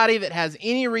anybody that has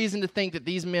any reason to think that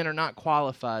these men are not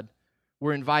qualified,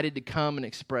 we're invited to come and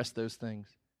express those things.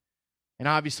 And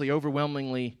obviously,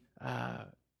 overwhelmingly,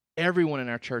 everyone in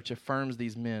our church affirms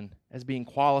these men as being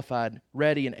qualified,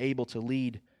 ready, and able to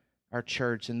lead our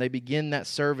church. And they begin that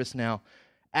service now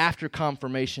after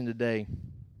confirmation today.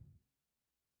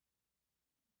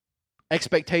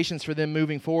 Expectations for them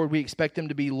moving forward, we expect them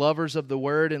to be lovers of the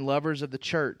word and lovers of the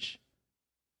church.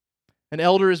 An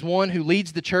elder is one who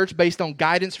leads the church based on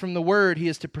guidance from the word. He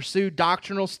is to pursue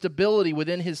doctrinal stability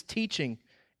within his teaching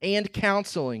and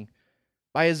counseling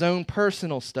by his own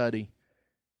personal study.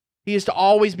 He is to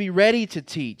always be ready to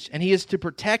teach, and he is to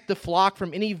protect the flock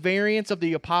from any variance of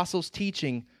the apostles'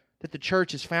 teaching that the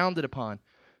church is founded upon.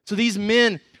 So these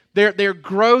men, their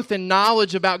growth and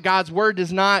knowledge about God's word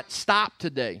does not stop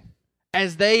today.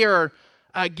 As they are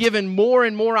given more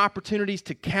and more opportunities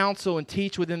to counsel and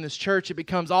teach within this church, it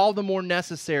becomes all the more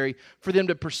necessary for them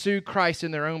to pursue Christ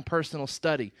in their own personal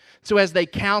study. So as they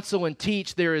counsel and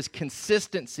teach, there is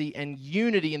consistency and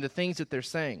unity in the things that they're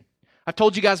saying. I've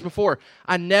told you guys before,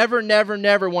 I never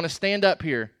want to stand up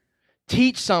here,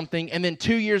 teach something, and then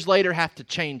 2 years later have to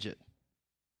change it.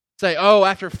 Say, oh,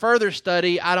 after further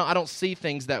study, I don't see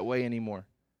things that way anymore.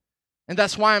 And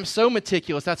that's why I'm so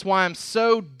meticulous. That's why I'm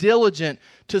so diligent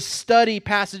to study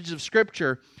passages of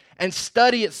Scripture and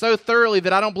study it so thoroughly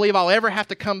that I don't believe I'll ever have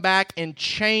to come back and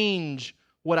change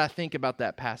what I think about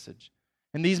that passage.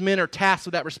 And these men are tasked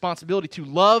with that responsibility to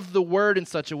love the Word in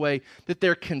such a way that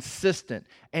they're consistent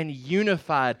and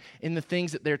unified in the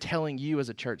things that they're telling you as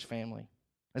a church family.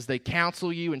 As they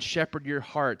counsel you and shepherd your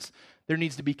hearts, there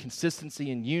needs to be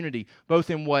consistency and unity, both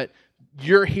in what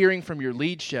you're hearing from your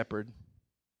lead shepherd,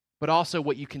 but also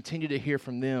what you continue to hear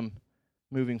from them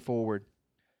moving forward.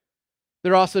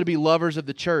 They're also to be lovers of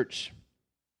the church.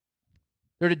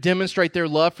 They're to demonstrate their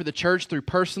love for the church through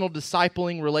personal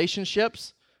discipling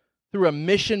relationships, through a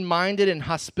mission-minded and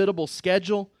hospitable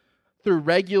schedule, through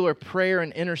regular prayer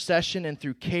and intercession, and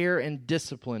through care and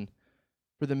discipline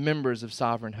for the members of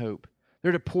Sovereign Hope.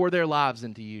 They're to pour their lives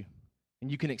into you,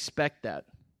 and you can expect that.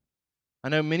 I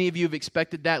know many of you have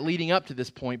expected that leading up to this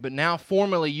point, but now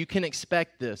formally you can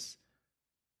expect this.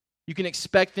 You can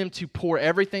expect them to pour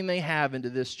everything they have into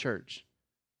this church.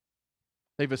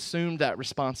 They've assumed that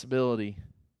responsibility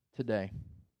today.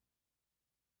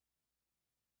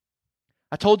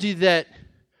 I told you that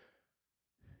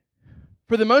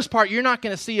for the most part, you're not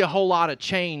going to see a whole lot of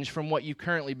change from what you've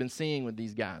currently been seeing with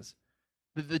these guys.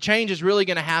 The change is really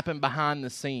going to happen behind the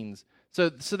scenes. So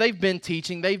they've been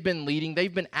teaching, they've been leading,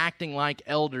 they've been acting like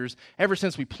elders ever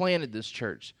since we planted this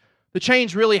church. The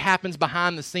change really happens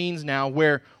behind the scenes now,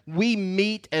 where we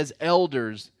meet as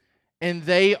elders and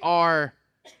they are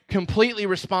completely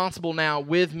responsible now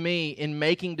with me in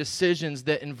making decisions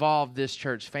that involve this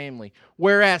church family.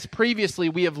 Whereas previously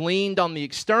we have leaned on the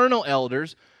external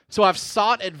elders. So I've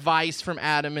sought advice from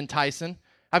Adam and Tyson.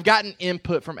 I've gotten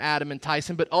input from Adam and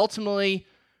Tyson, but ultimately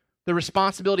the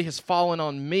responsibility has fallen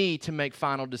on me to make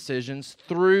final decisions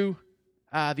through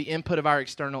the input of our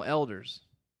external elders.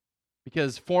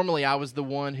 Because formerly I was the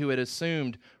one who had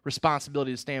assumed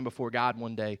responsibility to stand before God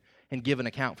one day and give an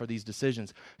account for these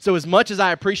decisions. So as much as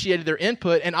I appreciated their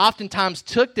input and oftentimes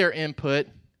took their input,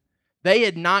 they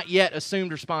had not yet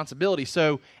assumed responsibility.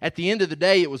 So at the end of the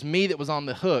day, it was me that was on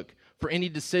the hook for any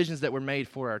decisions that were made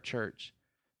for our church.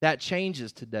 That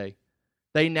changes today.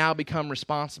 They now become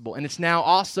responsible. And it's now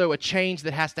also a change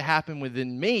that has to happen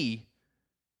within me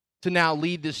to now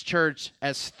lead this church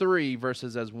as three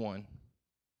versus as one.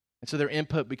 And so their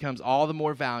input becomes all the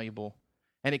more valuable,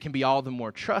 and it can be all the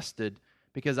more trusted,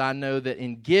 because I know that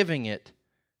in giving it,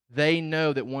 they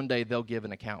know that one day they'll give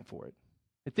an account for it.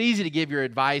 It's easy to give your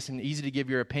advice and easy to give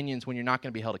your opinions when you're not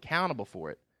going to be held accountable for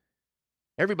it.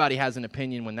 Everybody has an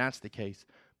opinion when that's the case.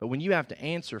 But when you have to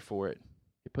answer for it,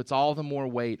 it puts all the more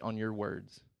weight on your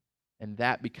words. And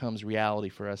that becomes reality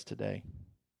for us today.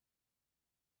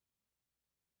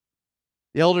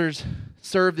 The elders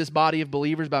serve this body of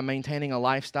believers by maintaining a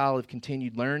lifestyle of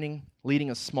continued learning, leading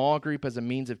a small group as a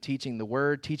means of teaching the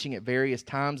Word, teaching at various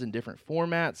times in different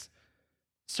formats,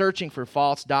 searching for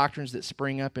false doctrines that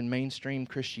spring up in mainstream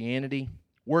Christianity,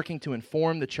 working to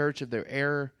inform the church of their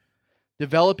error,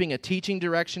 developing a teaching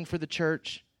direction for the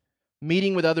church,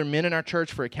 meeting with other men in our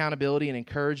church for accountability and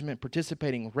encouragement,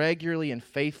 participating regularly and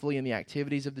faithfully in the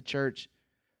activities of the church,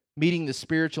 meeting the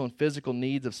spiritual and physical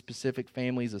needs of specific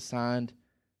families assigned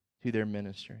to their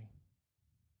ministry.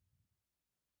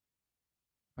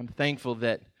 I'm thankful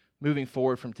that moving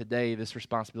forward from today, this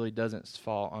responsibility doesn't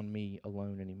fall on me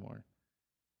alone anymore.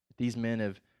 These men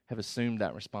have assumed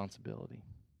that responsibility.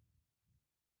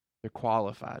 They're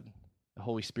qualified. The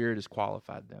Holy Spirit has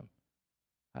qualified them.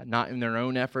 Not in their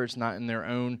own efforts, not in their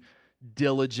own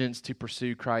diligence to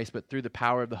pursue Christ, but through the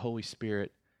power of the Holy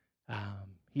Spirit,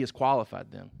 He has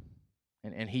qualified them.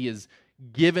 And He has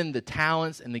given the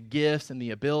talents and the gifts and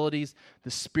the abilities,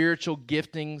 the spiritual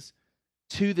giftings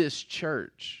to this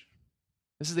church.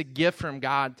 This is a gift from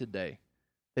God today,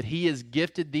 that He has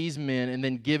gifted these men and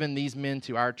then given these men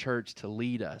to our church to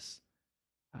lead us,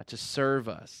 to serve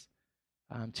us,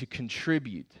 to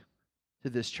contribute to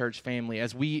this church family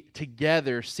as we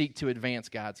together seek to advance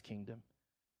God's kingdom.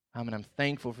 And I'm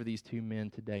thankful for these two men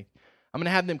today. I'm going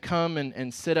to have them come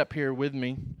and sit up here with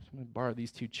me. I'm going to borrow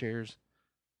these two chairs.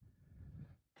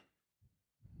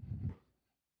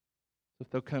 If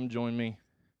they'll come join me.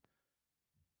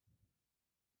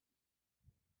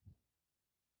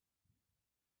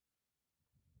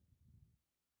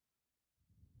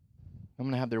 I'm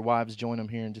going to have their wives join them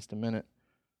here in just a minute.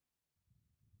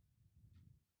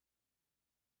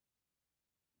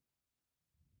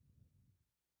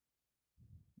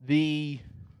 The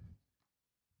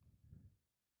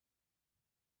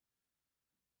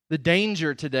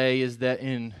danger today is that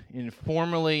in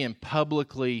formally and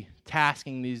publicly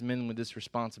tasking these men with this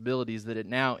responsibility is that it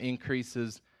now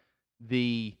increases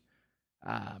the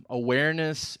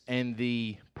awareness and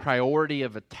the priority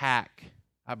of attack,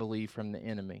 I believe, from the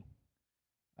enemy.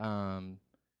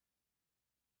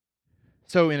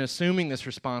 So in assuming this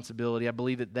responsibility, I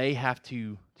believe that they have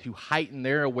to heighten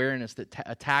their awareness that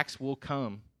attacks will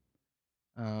come,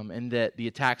 and that the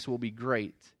attacks will be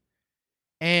great.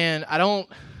 And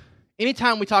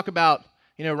anytime we talk about,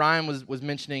 Ryan was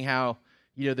mentioning how,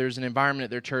 there's an environment at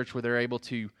their church where they're able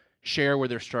to share where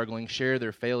they're struggling, share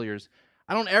their failures.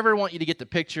 I don't ever want you to get the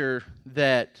picture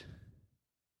that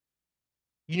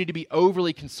you need to be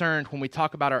overly concerned when we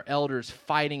talk about our elders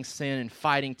fighting sin and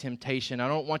fighting temptation. I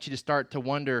don't want you to start to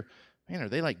wonder, man, are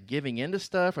they like giving into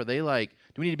stuff? Are they like,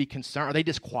 do we need to be concerned? Are they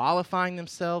disqualifying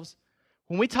themselves?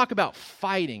 When we talk about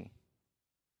fighting,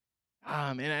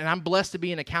 and I'm blessed to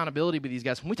be in accountability with these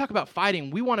guys. When we talk about fighting,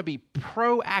 we want to be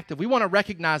proactive. We want to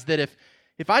recognize that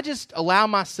if I just allow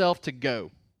myself to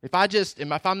go, if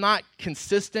I'm not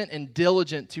consistent and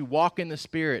diligent to walk in the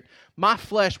Spirit, my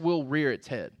flesh will rear its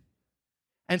head.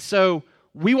 And so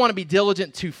we want to be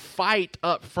diligent to fight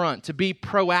up front, to be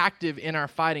proactive in our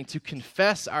fighting, to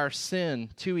confess our sin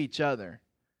to each other.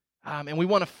 And we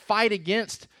want to fight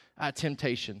against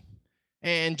temptation.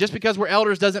 And just because we're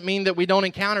elders doesn't mean that we don't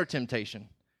encounter temptation.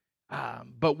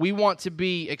 But we want to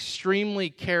be extremely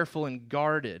careful and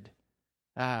guarded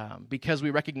because we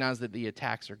recognize that the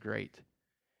attacks are great.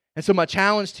 And so my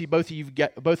challenge to both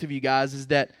of you guys is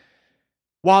that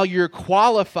while you're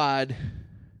qualified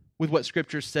with what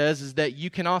Scripture says, is that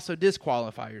you can also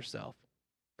disqualify yourself.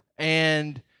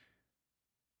 And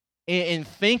in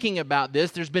thinking about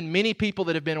this, there's been many people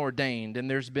that have been ordained, and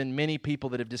there's been many people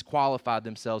that have disqualified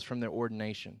themselves from their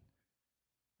ordination.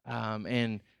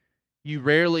 And you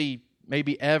rarely,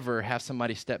 maybe ever, have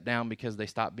somebody step down because they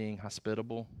stop being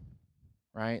hospitable,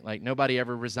 right? Like nobody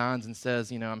ever resigns and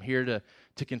says, I'm here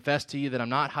to confess to you that I'm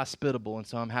not hospitable, and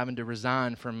so I'm having to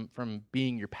resign from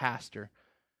being your pastor.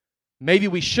 Maybe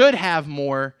we should have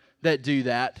more that do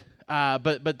that,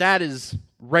 but that is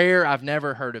rare. I've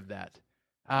never heard of that.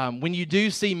 When you do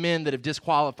see men that have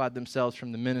disqualified themselves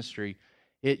from the ministry,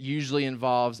 it usually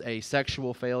involves a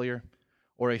sexual failure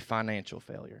or a financial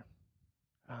failure.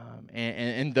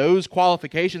 And those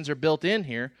qualifications are built in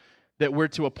here, that we're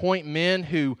to appoint men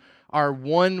who are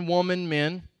one-woman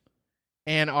men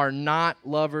and are not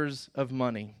lovers of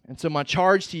money. And so my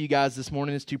charge to you guys this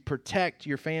morning is to protect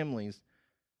your families,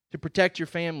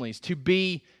 to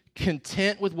be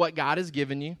content with what God has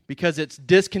given you, because it's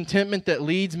discontentment that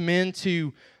leads men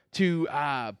to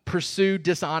pursue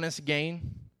dishonest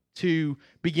gain, to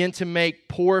begin to make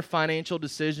poor financial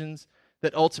decisions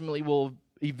that ultimately will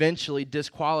eventually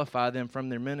disqualify them from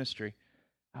their ministry.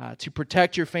 To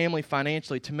protect your family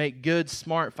financially, to make good,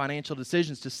 smart financial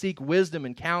decisions, to seek wisdom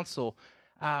and counsel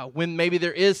when maybe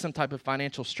there is some type of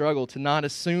financial struggle, to not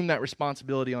assume that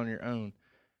responsibility on your own.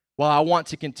 While I want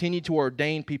to continue to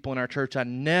ordain people in our church, I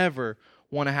never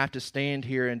want to have to stand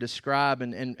here and describe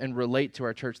and relate to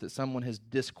our church that someone has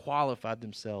disqualified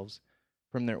themselves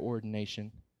from their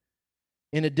ordination.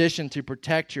 In addition, to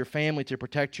protect your family, to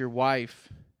protect your wife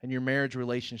and your marriage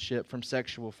relationship from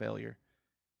sexual failure,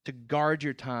 to guard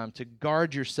your time, to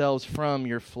guard yourselves from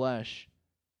your flesh,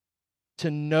 to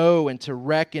know and to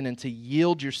reckon and to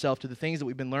yield yourself to the things that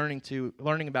we've been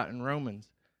learning about in Romans.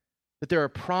 That there are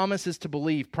promises to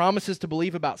believe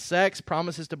about sex,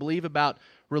 promises to believe about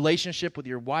relationship with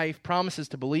your wife, promises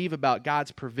to believe about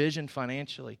God's provision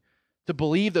financially, to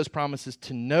believe those promises,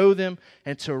 to know them,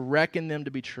 and to reckon them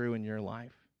to be true in your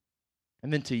life.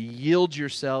 And then to yield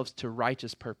yourselves to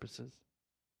righteous purposes.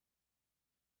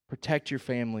 Protect your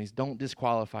families. Don't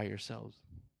disqualify yourselves.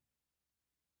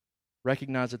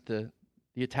 Recognize that the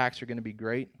attacks are going to be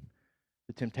great.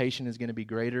 The temptation is going to be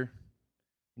greater.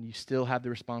 And you still have the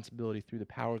responsibility through the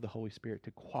power of the Holy Spirit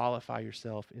to qualify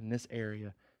yourself in this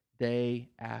area day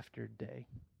after day.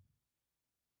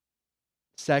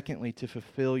 Secondly, to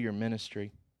fulfill your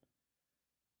ministry.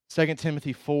 2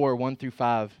 Timothy 4,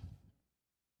 1-5.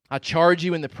 I charge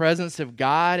you in the presence of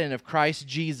God and of Christ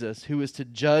Jesus, who is to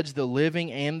judge the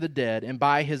living and the dead, and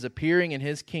by his appearing in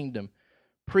his kingdom,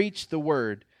 preach the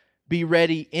word. Be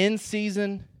ready in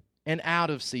season and out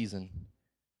of season.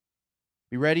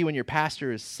 Be ready when your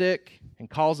pastor is sick and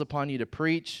calls upon you to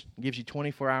preach and gives you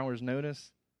 24 hours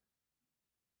notice.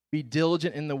 Be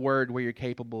diligent in the word where you're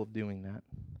capable of doing that.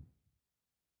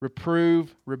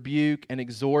 Reprove, rebuke, and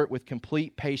exhort with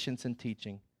complete patience and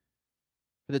teaching.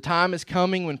 For the time is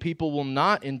coming when people will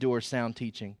not endure sound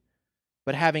teaching,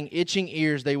 but having itching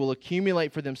ears, they will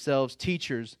accumulate for themselves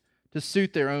teachers to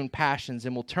suit their own passions,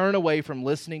 and will turn away from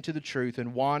listening to the truth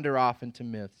and wander off into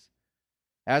myths.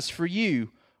 As for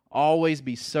you, always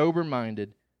be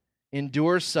sober-minded,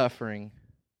 endure suffering,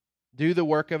 do the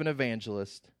work of an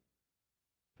evangelist,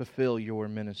 fulfill your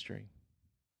ministry.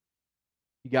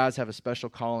 You guys have a special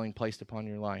calling placed upon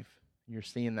your life. You're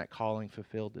seeing that calling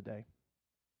fulfilled today.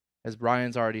 As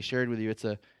Brian's already shared with you, it's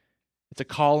a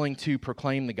calling to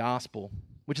proclaim the gospel,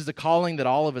 which is a calling that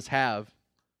all of us have,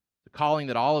 the calling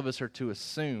that all of us are to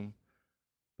assume.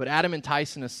 But Adam and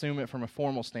Tyson assume it from a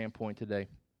formal standpoint today.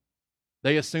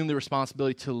 They assume the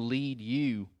responsibility to lead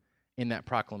you in that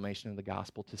proclamation of the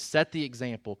gospel, to set the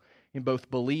example in both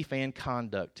belief and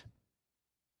conduct,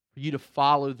 for you to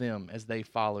follow them as they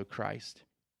follow Christ.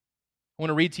 I want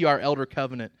to read to you our elder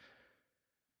covenant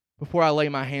before I lay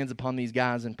my hands upon these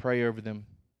guys and pray over them.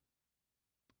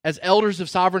 As elders of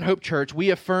Sovereign Hope Church, we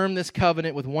affirm this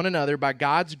covenant with one another by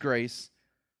God's grace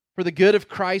for the good of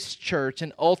Christ's church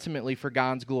and ultimately for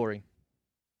God's glory.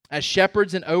 As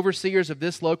shepherds and overseers of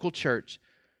this local church,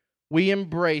 we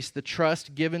embrace the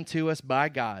trust given to us by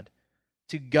God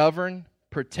to govern,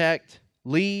 protect,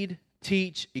 lead,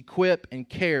 teach, equip, and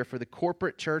care for the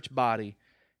corporate church body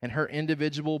and her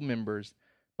individual members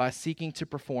by seeking to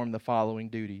perform the following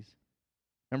duties.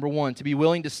 Number 1, to be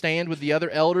willing to stand with the other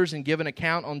elders and give an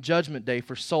account on Judgment Day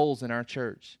for souls in our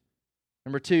church.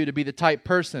 Number 2, to be the type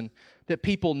person that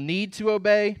people need to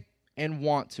obey and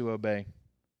want to obey.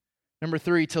 Number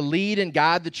 3, to lead and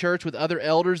guide the church with other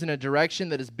elders in a direction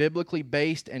that is biblically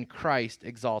based and Christ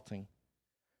exalting.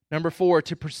 Number 4,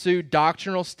 to pursue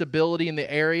doctrinal stability in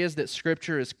the areas that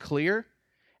Scripture is clear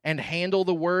and handle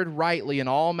the word rightly in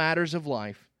all matters of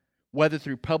life, whether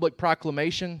through public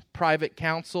proclamation, private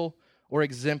counsel, or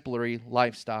exemplary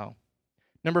lifestyle.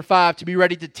 Number 5, to be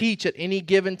ready to teach at any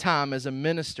given time as a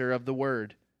minister of the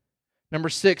word. Number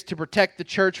 6, to protect the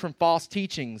church from false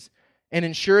teachings and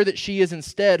ensure that she is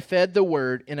instead fed the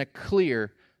word in a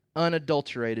clear,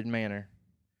 unadulterated manner.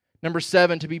 Number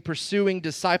 7, to be pursuing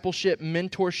discipleship,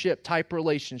 mentorship type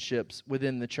relationships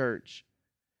within the church.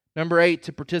 Number 8,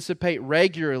 to participate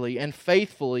regularly and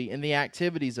faithfully in the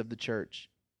activities of the church.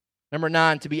 Number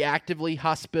 9, to be actively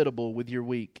hospitable with your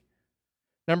weak.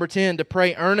 Number 10, to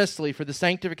pray earnestly for the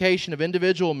sanctification of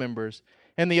individual members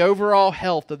and the overall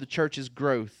health of the church's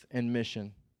growth and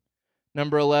mission.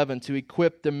 Number 11, to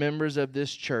equip the members of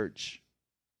this church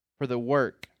for the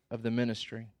work of the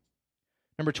ministry.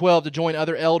 Number 12, to join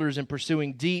other elders in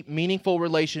pursuing deep, meaningful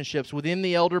relationships within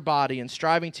the elder body and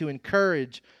striving to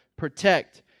encourage,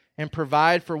 protect, and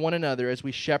provide for one another as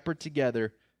we shepherd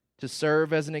together to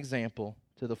serve as an example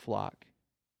to the flock.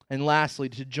 And lastly,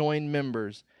 to join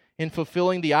members in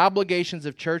fulfilling the obligations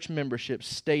of church membership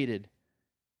stated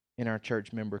in our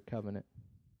church member covenant.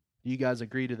 Do you guys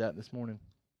agree to that this morning?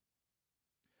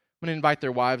 I'm going to invite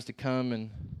their wives to come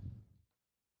and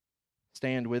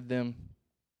stand with them.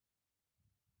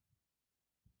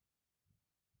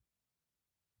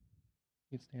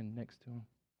 You can stand next to them.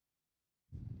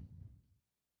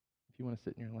 If you want to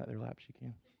sit in their laps, you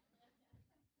can.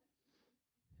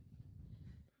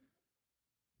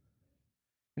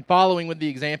 And following with the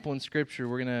example in Scripture,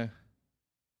 we're going to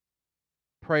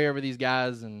pray over these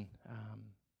guys and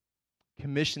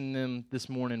commission them this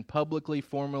morning publicly,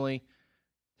 formally,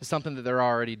 to something that they're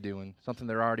already doing, something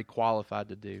they're already qualified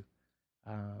to do.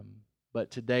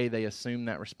 But today they assume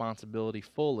that responsibility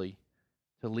fully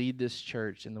to lead this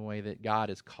church in the way that God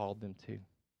has called them to.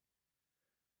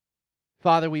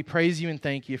 Father, we praise you and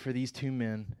thank you for these two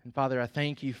men. And Father, I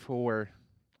thank you for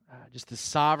just the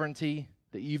sovereignty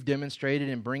that you've demonstrated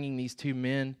in bringing these two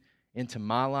men into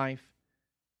my life.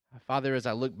 Father, as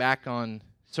I look back on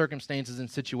circumstances and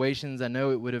situations, I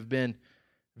know it would have been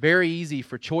very easy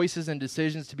for choices and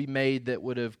decisions to be made that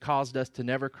would have caused us to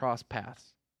never cross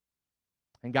paths.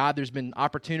 And God, there's been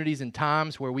opportunities and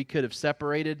times where we could have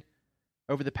separated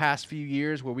over the past few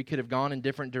years, where we could have gone in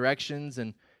different directions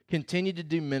and continued to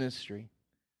do ministry.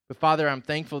 But Father, I'm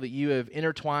thankful that you have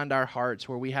intertwined our hearts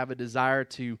where we have a desire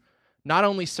to not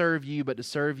only serve you, but to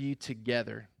serve you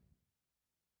together.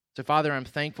 So Father, I'm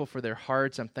thankful for their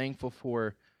hearts. I'm thankful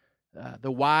for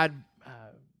the wide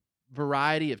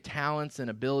variety of talents and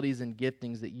abilities and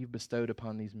giftings that you've bestowed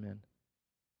upon these men.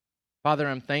 Father,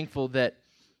 I'm thankful that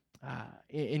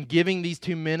in giving these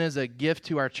two men as a gift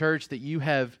to our church, that you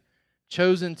have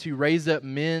chosen to raise up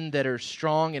men that are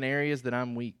strong in areas that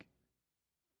I'm weak.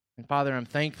 And Father, I'm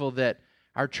thankful that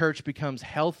our church becomes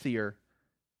healthier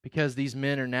because these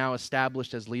men are now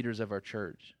established as leaders of our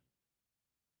church.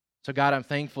 So God, I'm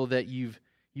thankful that you've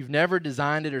never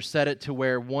designed it or set it to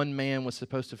where one man was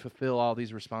supposed to fulfill all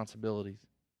these responsibilities.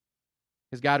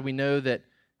 Because God, we know that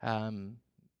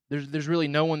there's really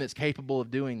no one that's capable of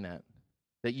doing that.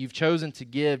 That you've chosen to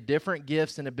give different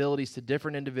gifts and abilities to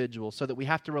different individuals so that we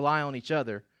have to rely on each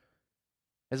other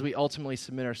as we ultimately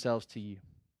submit ourselves to you.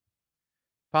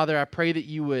 Father, I pray that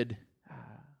you would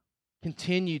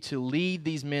continue to lead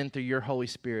these men through your Holy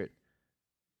Spirit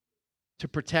to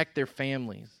protect their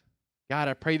families. God,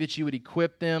 I pray that you would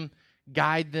equip them,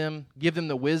 guide them, give them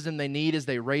the wisdom they need as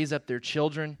they raise up their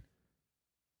children.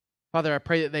 Father, I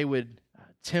pray that they would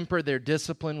temper their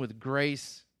discipline with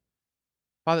grace.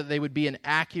 Father, that they would be an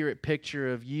accurate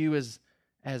picture of you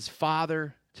as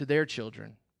father to their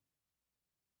children.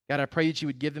 God, I pray that you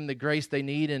would give them the grace they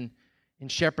need in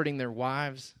shepherding their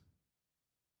wives.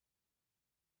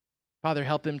 Father,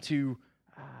 help them to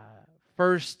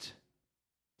first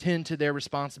tend to their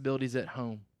responsibilities at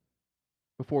home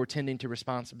before tending to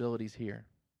responsibilities here.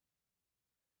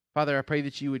 Father, I pray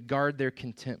that you would guard their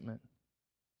contentment,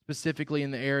 specifically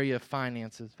in the area of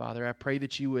finances. Father, I pray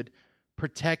that you would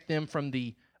protect them from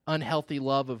the unhealthy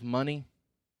love of money.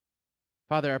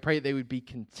 Father, I pray that they would be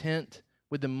content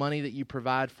with the money that you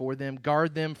provide for them.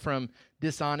 Guard them from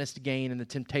dishonest gain and the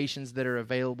temptations that are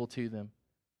available to them.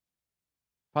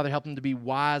 Father, help them to be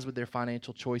wise with their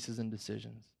financial choices and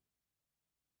decisions.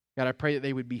 God, I pray that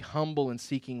they would be humble in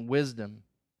seeking wisdom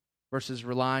versus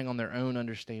relying on their own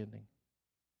understanding.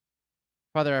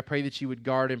 Father, I pray that you would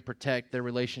guard and protect their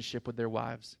relationship with their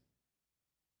wives.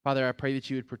 Father, I pray that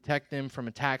you would protect them from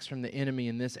attacks from the enemy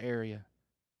in this area.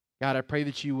 God, I pray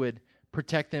that you would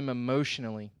protect them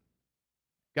emotionally.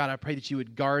 God, I pray that you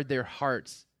would guard their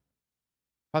hearts.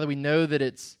 Father, we know that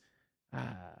it's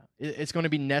going to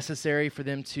be necessary for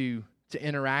them to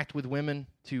interact with women,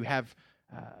 to have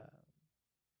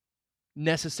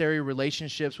necessary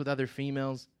relationships with other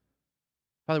females.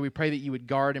 Father, we pray that you would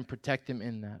guard and protect them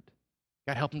in that.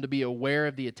 God, help them to be aware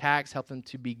of the attacks. Help them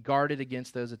to be guarded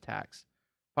against those attacks.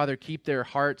 Father, keep their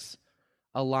hearts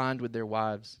aligned with their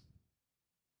wives.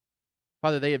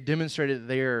 Father, they have demonstrated that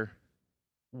they are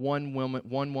one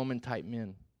woman type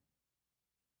men.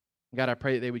 God, I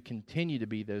pray that they would continue to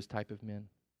be those type of men.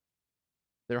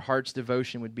 Their heart's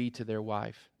devotion would be to their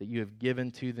wife that you have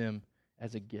given to them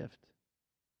as a gift.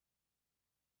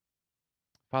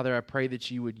 Father, I pray that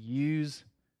you would use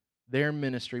their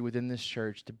ministry within this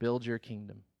church to build your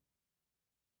kingdom.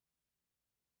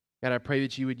 God, I pray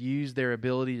that you would use their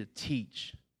ability to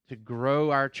teach, to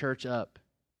grow our church up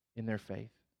in their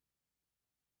faith.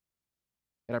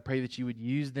 God, I pray that you would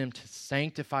use them to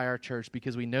sanctify our church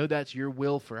because we know that's your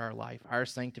will for our life, our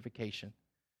sanctification.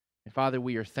 And Father,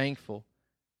 we are thankful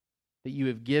that you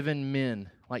have given men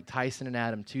like Tyson and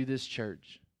Adam to this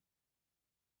church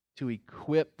to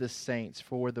equip the saints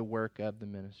for the work of the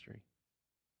ministry.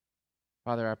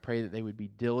 Father, I pray that they would be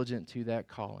diligent to that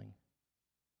calling.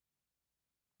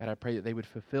 God, I pray that they would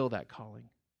fulfill that calling.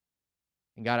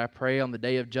 And God, I pray on the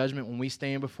day of judgment when we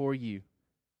stand before you,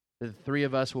 that the three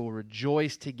of us will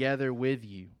rejoice together with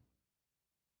you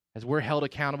as we're held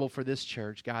accountable for this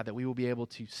church, God, that we will be able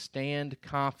to stand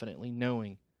confidently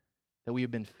knowing that we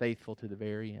have been faithful to the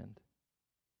very end.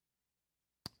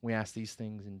 We ask these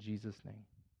things in Jesus' name.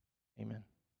 Amen.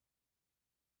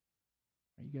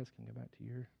 You guys can go back to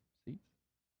your seats.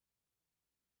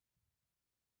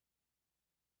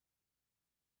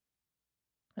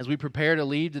 As we prepare to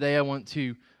leave today, I want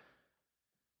to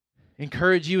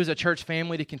encourage you as a church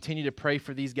family to continue to pray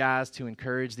for these guys, to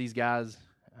encourage these guys.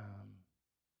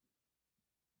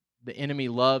 The enemy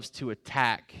loves to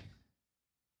attack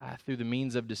through the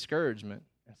means of discouragement.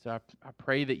 And so I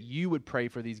pray that you would pray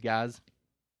for these guys,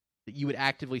 that you would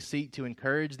actively seek to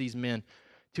encourage these men,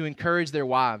 to encourage their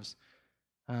wives.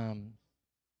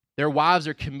 Their wives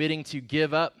are committing to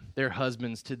give up their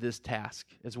husbands to this task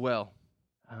as well.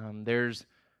 There's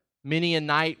many a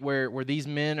night where these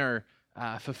men are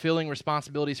fulfilling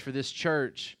responsibilities for this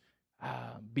church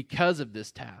because of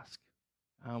this task,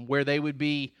 where they would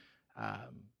be,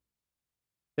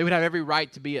 they would have every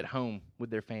right to be at home with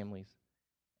their families,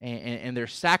 and they're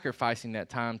sacrificing that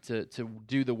time to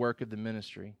do the work of the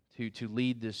ministry, to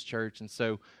lead this church, and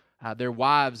so their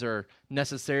wives are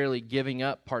necessarily giving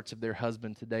up parts of their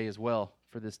husband today as well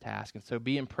for this task, and so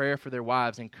be in prayer for their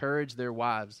wives, encourage their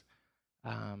wives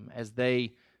as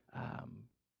they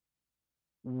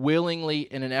willingly,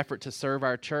 in an effort to serve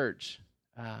our church,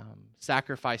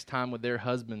 sacrifice time with their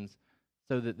husbands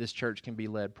so that this church can be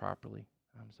led properly.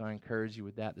 So I encourage you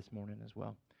with that this morning as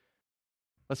well.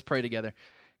 Let's pray together.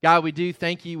 God, we do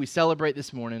thank you. We celebrate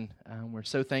this morning. We're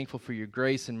so thankful for your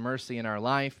grace and mercy in our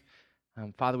life.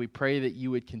 Father, we pray that you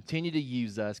would continue to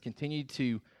use us, continue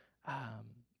to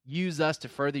use us to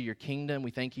further your kingdom.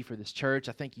 We thank you for this church.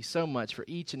 I thank you so much for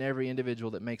each and every individual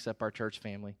that makes up our church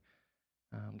family.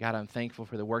 God, I'm thankful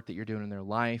for the work that you're doing in their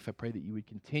life. I pray that you would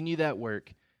continue that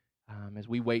work as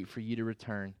we wait for you to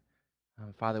return.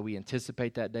 Father, we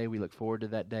anticipate that day. We look forward to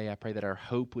that day. I pray that our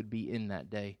hope would be in that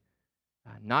day.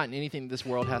 Not in anything this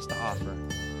world has to offer,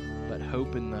 but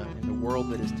hope in the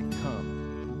world that is to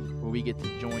come, where we get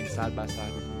to join side by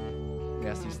side with you. We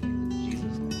ask these things in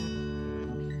Jesus' name.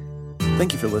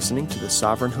 Thank you for listening to the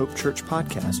Sovereign Hope Church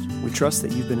podcast. We trust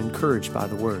that you've been encouraged by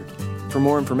the word. For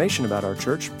more information about our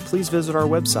church, please visit our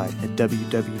website at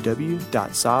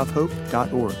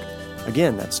www.sovhope.org.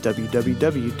 Again, that's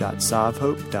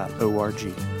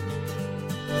www.sovhope.org.